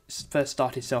Chunsoft first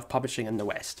started self-publishing in the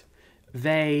West,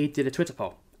 they did a Twitter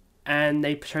poll, and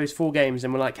they chose 4 games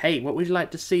and were like, hey, what would you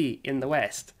like to see in the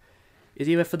West? It's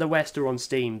either for the West or on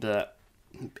Steam, but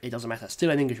it doesn't matter. It's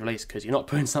still an English release, because you're not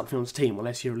putting something on Steam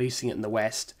unless you're releasing it in the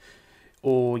West,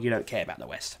 or you don't care about the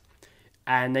West.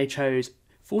 And they chose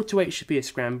 4 to 8 should be a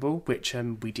scramble, which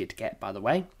we did get, by the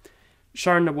way.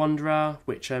 Sharon the Wanderer,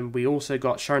 which we also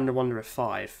got Sharon the Wanderer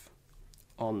 5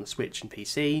 on the Switch and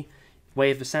PC.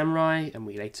 Way of the Samurai, and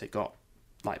we later got,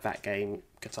 like, that game,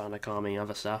 Katana Kami,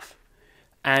 other stuff.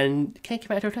 And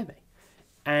Kenkabacho Otome.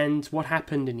 And what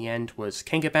happened in the end was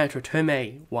Kenkabacho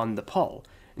Otome won the poll.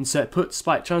 And so it put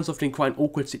Spike Chunsoft in quite an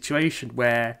awkward situation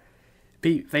where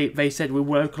they said we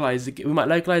might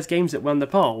localize games that won the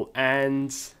poll,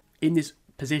 and in this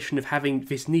position of having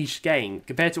this niche game,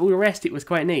 compared to all the rest, it was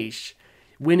quite niche,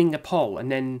 winning a poll,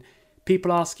 and then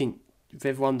people asking if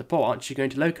they've won the poll, aren't you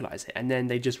going to localize it? And then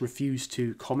they just refused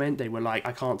to comment. They were like,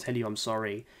 I can't tell you, I'm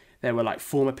sorry. There were like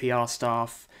former PR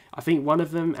staff. I think one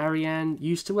of them, Ariane,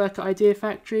 used to work at Idea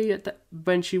Factory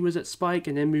when she was at Spike,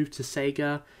 and then moved to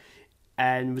Sega,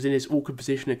 and was in this awkward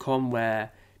position at Com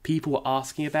where people were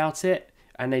asking about it,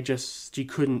 and she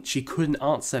couldn't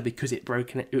answer because it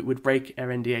would break her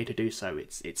NDA to do so.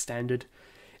 It's standard.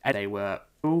 And they were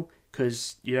cool,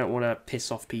 because you don't want to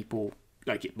piss off people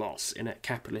like it was in a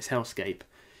capitalist hellscape.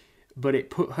 but it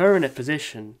put her in a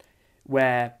position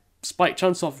where Spike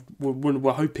Chunsoft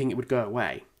were hoping it would go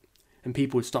away and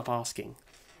people would stop asking.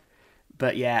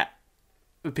 But yeah,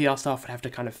 the PR staff would have to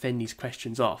kind of fend these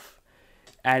questions off,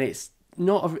 and it's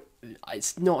not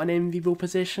an enviable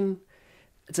position,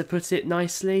 to put it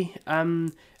nicely.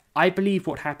 I believe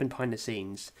what happened behind the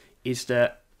scenes is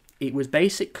that it was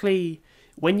basically,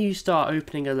 when you start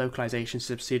opening a localization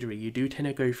subsidiary, you do tend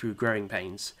to go through growing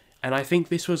pains. And I think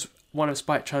this was one of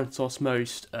Spike Chunsoft's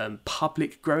most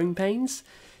public growing pains,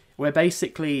 where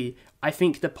basically I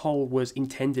think the poll was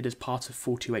intended as part of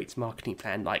 428's marketing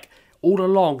plan. Like, all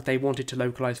along they wanted to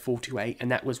localize 428,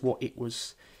 and that was what it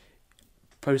was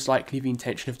most likely the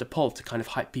intention of the poll, to kind of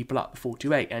hype people up for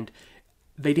 428. And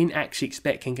they didn't actually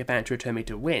expect Kenko Bancho Otome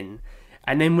to win,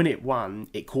 and then when it won,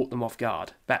 it caught them off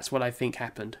guard. That's what I think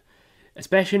happened.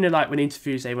 Especially in when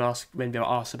interviews when they were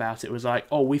asked about it, it was like,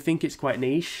 oh, we think it's quite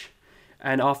niche.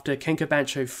 And after Kenko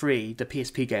Bancho 3, the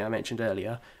PSP game I mentioned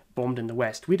earlier, bombed in the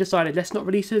West, we decided let's not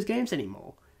release those games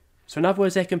anymore. So in other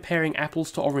words, they're comparing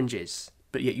apples to oranges,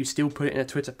 but yet you still put it in a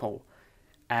Twitter poll.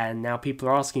 And now people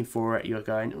are asking for it, you're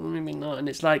going, maybe not. And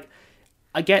it's like,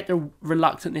 I get the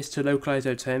reluctantness to localize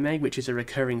Otome, which is a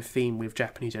recurring theme with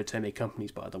Japanese Otome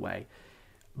companies, by the way.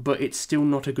 But it's still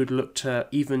not a good look to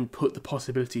even put the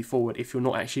possibility forward if you're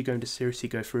not actually going to seriously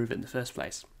go through with it in the first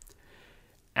place.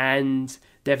 And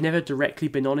they've never directly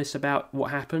been honest about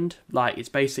what happened. Like, it's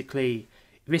basically,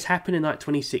 this happened in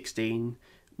 2016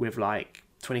 with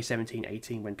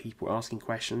 2017-18 when people were asking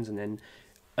questions, and then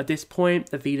at this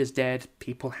point, the Vita's dead.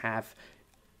 People have,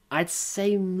 I'd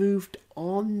say, moved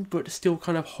on, but still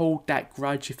kind of hold that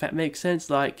grudge, if that makes sense.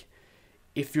 Like,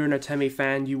 if you're an Otome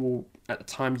fan, you will, at the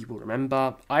time, you will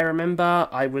remember.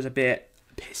 I was a bit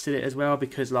pissed at it as well,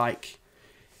 because,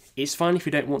 it's fine if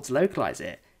you don't want to localize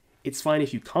it. It's fine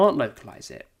if you can't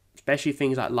localize it, especially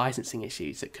things like licensing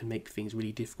issues that can make things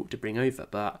really difficult to bring over.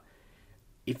 But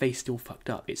if they still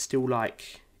fucked up, it's still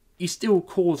you still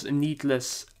cause a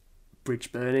needless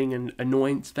bridge burning and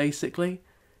annoyance, basically.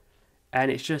 And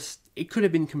it's just, it could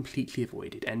have been completely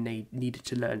avoided, and they needed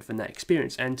to learn from that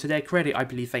experience. And to their credit, I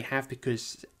believe they have,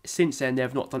 because since then they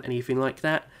have not done anything like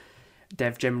that.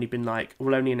 They've generally been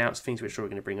we'll only announce things which we're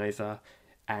going to bring over,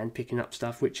 and picking up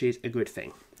stuff, which is a good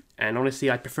thing. And honestly,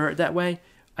 I'd prefer it that way.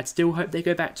 I'd still hope they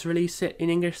go back to release it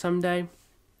in English someday,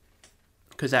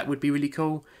 because that would be really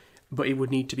cool. But it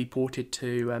would need to be ported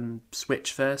to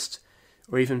Switch first,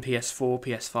 or even PS4,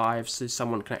 PS5, so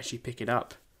someone can actually pick it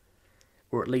up,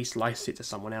 or at least license it to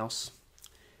someone else.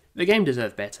 The game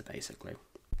deserved better, basically.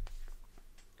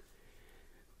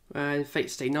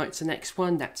 Fate Stay Night's the next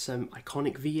one. That's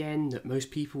iconic VN that most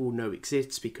people will know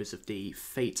exists because of the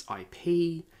Fate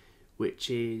IP, which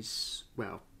is,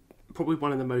 well, probably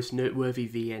one of the most noteworthy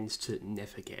VNs to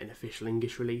never get an official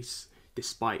English release,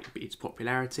 despite its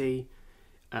popularity.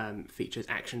 Features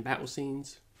action battle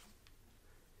scenes,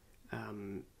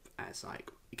 as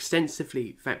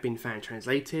extensively been fan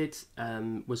translated,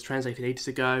 was translated ages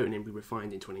ago and then we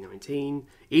refined in 2019.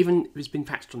 Even it's been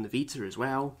patched on the Vita as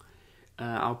well.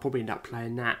 I'll probably end up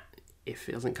playing that if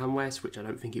it doesn't come west, which I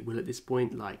don't think it will at this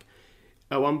point.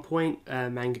 At one point,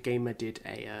 Manga Gamer did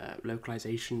a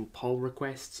localization poll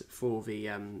request for the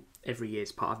every year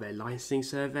as part of their licensing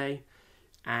survey,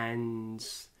 and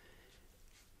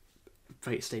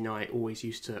Fate Stay Night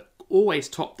always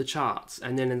top the charts,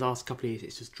 and then in the last couple of years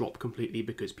it's just dropped completely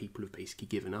because people have basically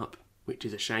given up, which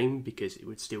is a shame because it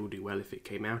would still do well if it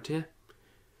came out here.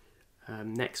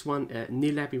 Next one,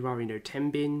 Nilab Mirari no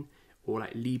Tenbin, or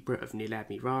Libra of Nilab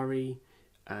Mirari.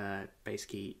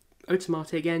 Basically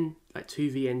Automata again,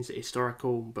 2 VNs that are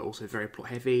historical but also very plot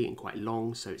heavy and quite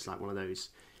long, so it's one of those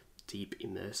deep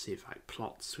immersive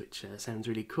plots, which sounds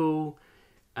really cool.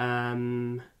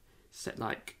 Set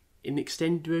an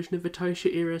extended version of the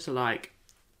Taisha era, so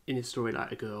in a story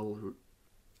a girl who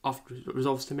after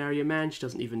resolves to marry a man she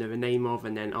doesn't even know the name of,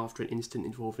 and then after an incident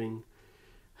involving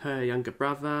her younger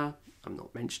brother, I'm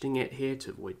not mentioning it here to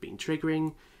avoid being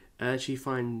triggering, she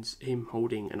finds him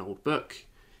holding an old book,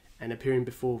 and appearing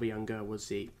before the young girl was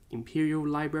the Imperial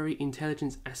Library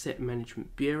Intelligence Asset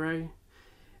Management Bureau,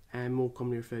 and more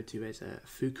commonly referred to as a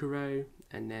Fukuro.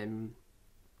 And then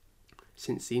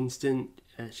since the incident,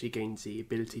 she gains the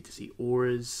ability to see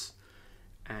auras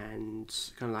and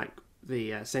kind of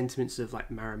the sentiments of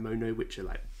Maramono, which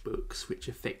are books which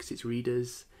affects its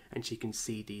readers, and she can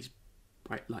see these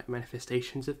bright light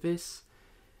manifestations of this,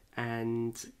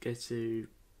 and get to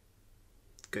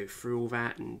go through all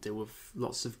that and deal with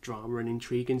lots of drama and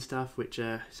intrigue and stuff, which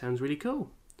sounds really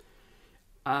cool.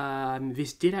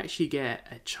 This did actually get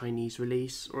a Chinese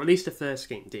release, or at least the first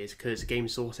game did, because Game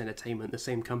Source Entertainment, the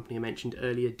same company I mentioned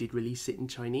earlier, did release it in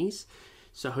Chinese.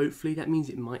 So hopefully that means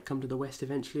it might come to the West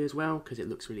eventually as well, because it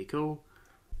looks really cool.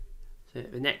 So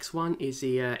the next one is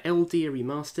the Eldia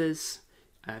Remasters.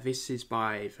 This is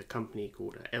by the company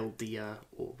called Eldia,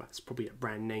 or that's probably a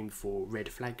brand name for Red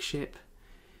Flagship.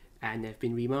 And they've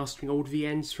been remastering old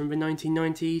VNs from the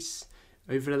 1990s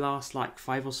over the last like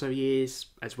 5 or so years,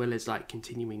 as well as like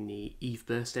continuing the Eve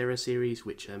Burst Era series,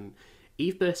 which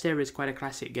Eve Burst Era is quite a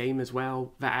classic game as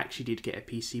well. That actually did get a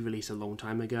PC release a long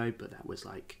time ago, but that was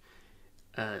like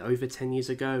over 10 years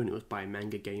ago, and it was by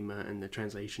Manga Gamer, and the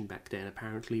translation back then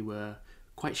apparently were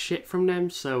quite shit from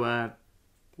them, so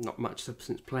not much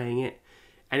substance playing it.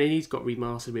 And then he's got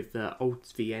remastered with the old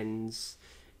VNs,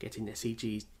 getting their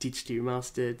CGs digitally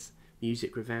remastered,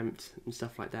 music revamped and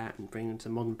stuff like that, and bringing them to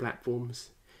modern platforms.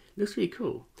 It looks really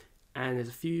cool. And there's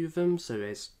a few of them, so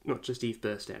there's not just Eve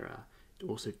Burst Era,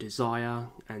 also Desire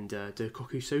and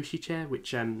Dokoku Soshi Chair,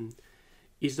 which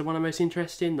is the one I'm most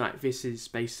interested in. Like, this is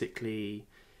basically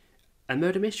a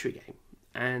murder mystery game,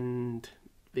 and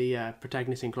the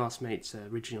protagonist and classmates are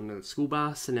originally on a school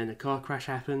bus, and then a car crash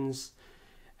happens,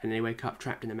 and they wake up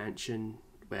trapped in a mansion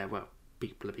where, well,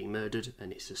 people are being murdered,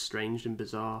 and it's estranged and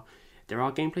bizarre. There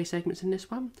are gameplay segments in this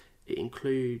one. It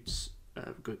includes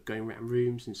going around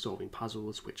rooms and solving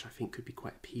puzzles, which I think could be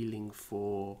quite appealing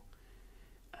for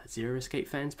Zero Escape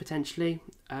fans potentially.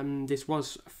 This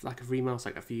was like a remaster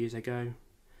like a few years ago,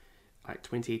 like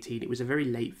 2018. It was a very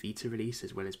late Vita release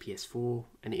as well as PS4,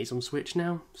 and it is on Switch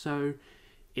now, so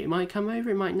it might come over,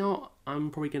 it might not. I'm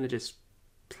probably going to just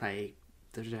play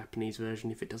the Japanese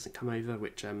version if it doesn't come over,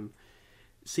 which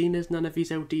seeing as none of these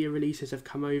Eldia releases have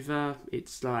come over,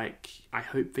 it's like, I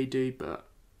hope they do, but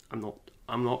I'm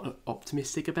not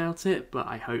optimistic about it, but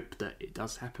I hope that it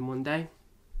does happen one day.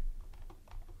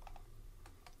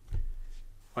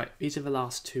 Right, these are the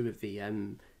last two of the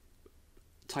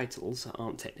titles that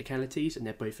aren't technicalities, and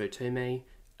they're both Otome.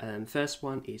 First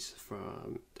one is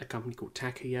from a company called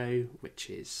Takayo, which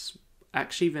is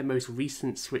actually their most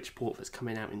recent Switch port that's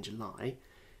coming out in July,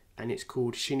 and it's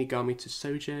called Shinigami to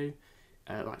Sojo.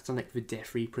 Like something like the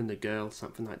Death Reaper and the Girl,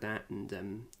 something like that,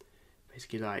 and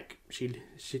basically like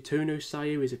Shitono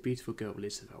Sayu is a beautiful girl who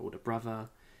lives with her older brother,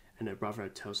 and her brother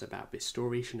tells her about this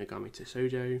story, Shinigami to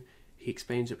Sojo. He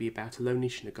explains it'll be about a lonely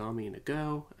Shinigami and a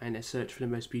girl, and a search for the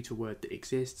most beautiful word that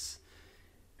exists,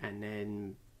 and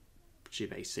then she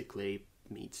basically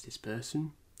meets this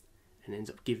person and ends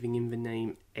up giving him the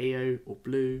name Ao, or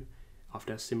Blue,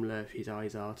 after how similar his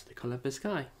eyes are to the colour of the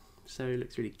sky. So it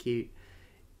looks really cute.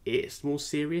 It's more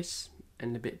serious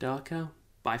and a bit darker,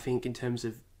 but I think in terms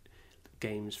of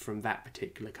games from that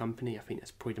particular company, I think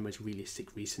that's probably the most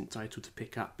realistic recent title to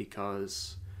pick up,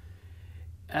 because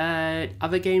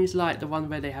other games like the one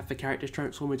where they have the characters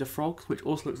transform into frogs, which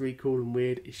also looks really cool and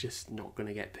weird, it's just not going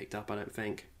to get picked up, I don't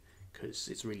think, because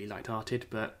it's really light-hearted,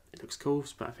 but it looks cool.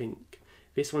 But I think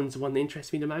this one's the one that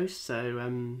interests me the most,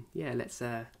 so yeah, let's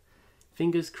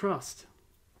fingers crossed.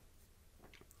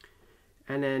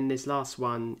 And then this last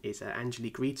one is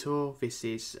Angelique Retour. This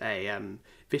is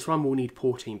this one will need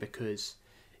porting, because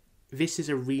this is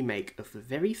a remake of the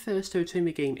very first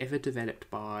Otome game ever developed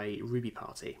by Ruby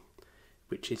Party,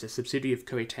 which is a subsidiary of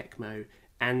Koei Tecmo,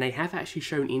 and they have actually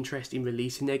shown interest in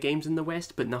releasing their games in the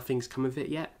West, but nothing's come of it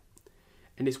yet.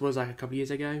 And this was like a couple of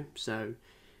years ago, so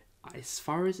as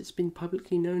far as it's been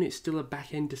publicly known, it's still a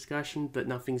back-end discussion, but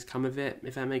nothing's come of it,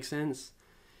 if that makes sense.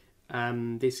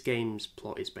 This game's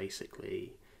plot is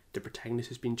basically the protagonist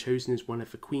has been chosen as one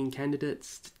of the Queen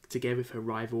candidates. Together with her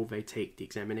rival, they take the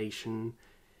examination,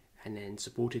 and then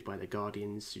supported by the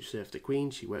Guardians who serve the Queen,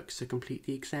 she works to complete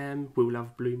the exam. Will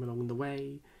love bloom along the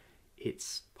way.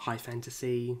 It's high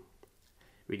fantasy,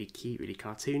 really cute, really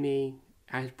cartoony.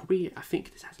 And probably, I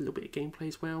think this has a little bit of gameplay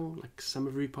as well. Like some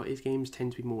of Ruby Party's games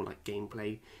tend to be more like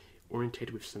gameplay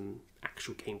oriented with some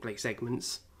actual gameplay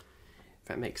segments, if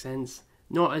that makes sense.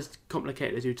 Not as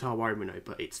complicated as Uta Warimono,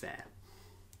 but it's there.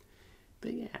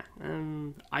 But yeah,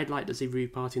 I'd like to see Ruby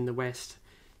Party in the West.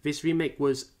 This remake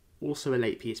was also a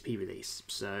late PSP release,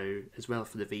 so as well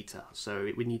for the Vita, so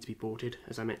it would need to be ported,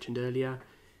 as I mentioned earlier,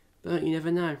 but you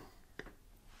never know.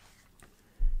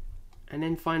 And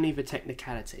then finally the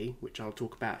technicality, which I'll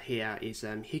talk about here, is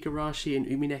Higurashi and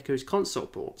Umineko's console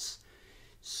ports.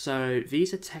 So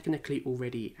these are technically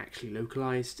already actually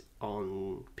localized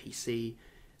on PC,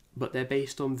 but they're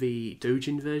based on the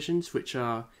Dojin versions, which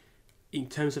are, in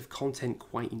terms of content,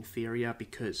 quite inferior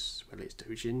because, well, it's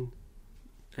Dojin,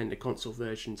 and the console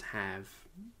versions have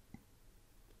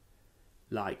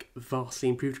like vastly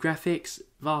improved graphics,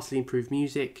 vastly improved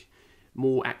music,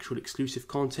 more actual exclusive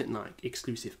content like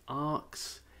exclusive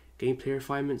arcs, gameplay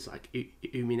refinements like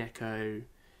Umineko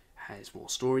has more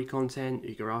story content,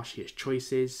 Igarashi has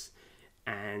choices,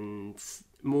 and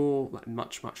more, like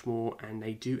much more, and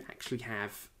they do actually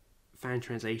have fan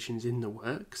translations in the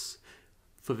works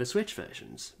for the Switch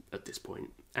versions at this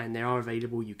point, and they are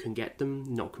available. You can get them,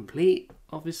 not complete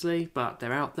obviously, but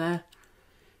they're out there.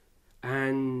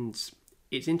 And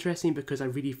it's interesting because I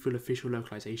really feel official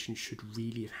localization should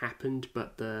really have happened,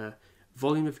 but the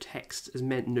volume of text has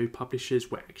meant no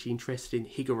publishers were actually interested in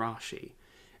Higurashi,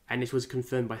 and this was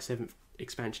confirmed by 7th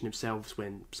Expansion themselves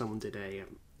when someone did a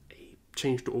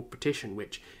change.org petition,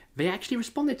 which they actually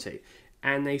responded to,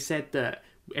 and they said that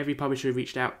every publisher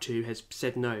reached out to has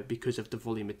said no because of the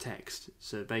volume of text.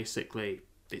 So basically,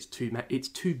 it's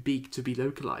too big to be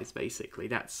localized. Basically,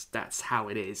 that's how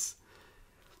it is.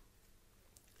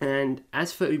 And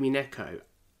as for Umineko,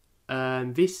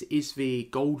 this is the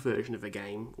gold version of the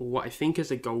game, or what I think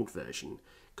is a gold version,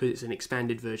 because it's an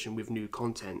expanded version with new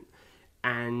content.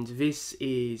 And this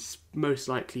is most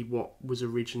likely what was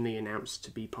originally announced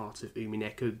to be part of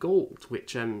Umineko Gold,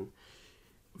 which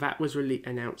that was really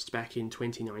announced back in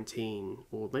 2019,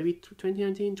 or maybe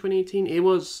 2019, 2018. It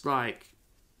was like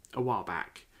a while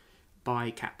back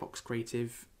by Catbox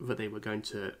Creative that they were going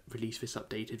to release this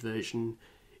updated version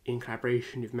in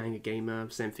collaboration with Manga Gamer,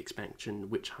 7th Expansion,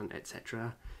 Witch Hunt,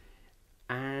 etc.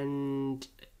 And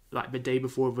like the day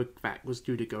before that was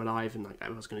due to go live, and like I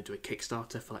was going to do a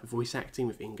Kickstarter for like voice acting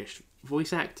with English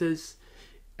voice actors.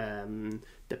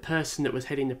 The person that was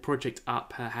heading the project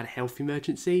up had a health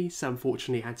emergency, so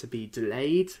unfortunately had to be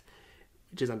delayed,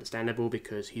 which is understandable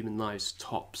because human lives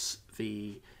tops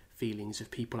the feelings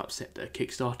of people upset that a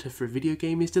Kickstarter for a video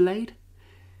game is delayed.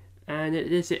 And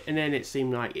then it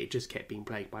seemed like it just kept being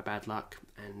plagued by bad luck,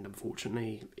 and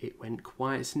unfortunately it went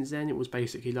quiet since then. It was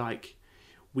basically like,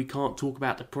 we can't talk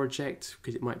about the project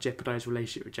because it might jeopardise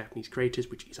relationship with Japanese creators,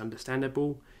 which is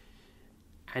understandable.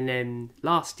 And then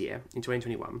last year, in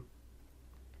 2021,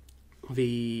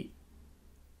 the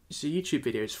YouTube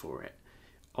videos for it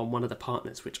on one of the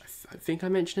partners, which I think I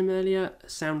mentioned them earlier,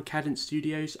 Sound Cadence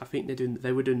Studios. I think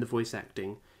they were doing the voice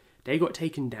acting. They got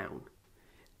taken down,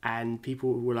 and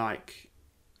people were like,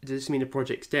 "Does this mean the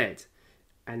project's dead?"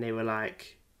 And they were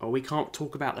like, "Oh, we can't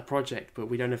talk about the project, but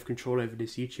we don't have control over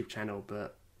this YouTube channel."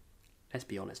 But let's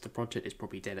be honest, the project is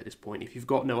probably dead at this point. If you've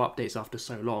got no updates after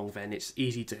so long, then it's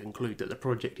easy to conclude that the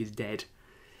project is dead.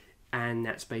 And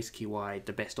that's basically why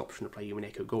the best option to play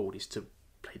Umineko Gold is to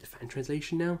play the fan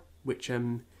translation now, which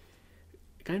kind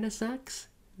of sucks,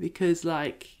 because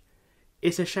like,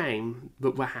 it's a shame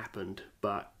that what happened,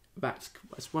 but that's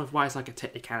why it's like a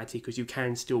technicality, because you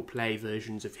can still play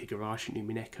versions of Higurashi and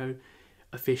Umineko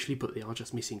officially, but they are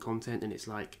just missing content, and it's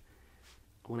like,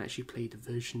 I want to actually play the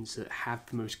versions that have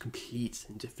the most complete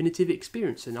and definitive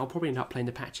experience, and I'll probably end up playing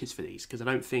the patches for these, because I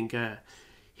don't think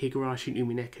Higurashi and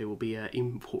Umineko will be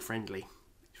import friendly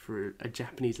for a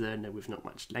Japanese learner with not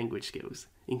much language skills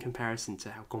in comparison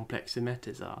to how complex the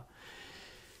metas are.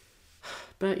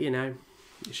 But you know,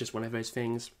 it's just one of those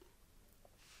things.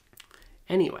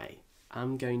 Anyway,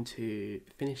 I'm going to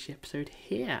finish the episode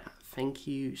here. Thank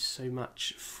you so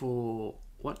much for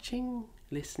watching,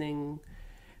 listening,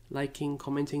 liking,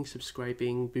 commenting,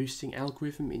 subscribing, boosting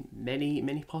algorithm in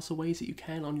many possible ways that you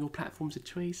can on your platforms of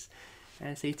choice.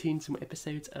 And stay tuned to more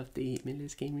episodes of the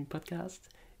Miller's Gaming Podcast,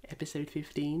 episode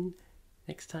 15.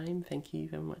 Next time, thank you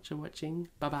very much for watching.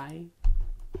 Bye bye.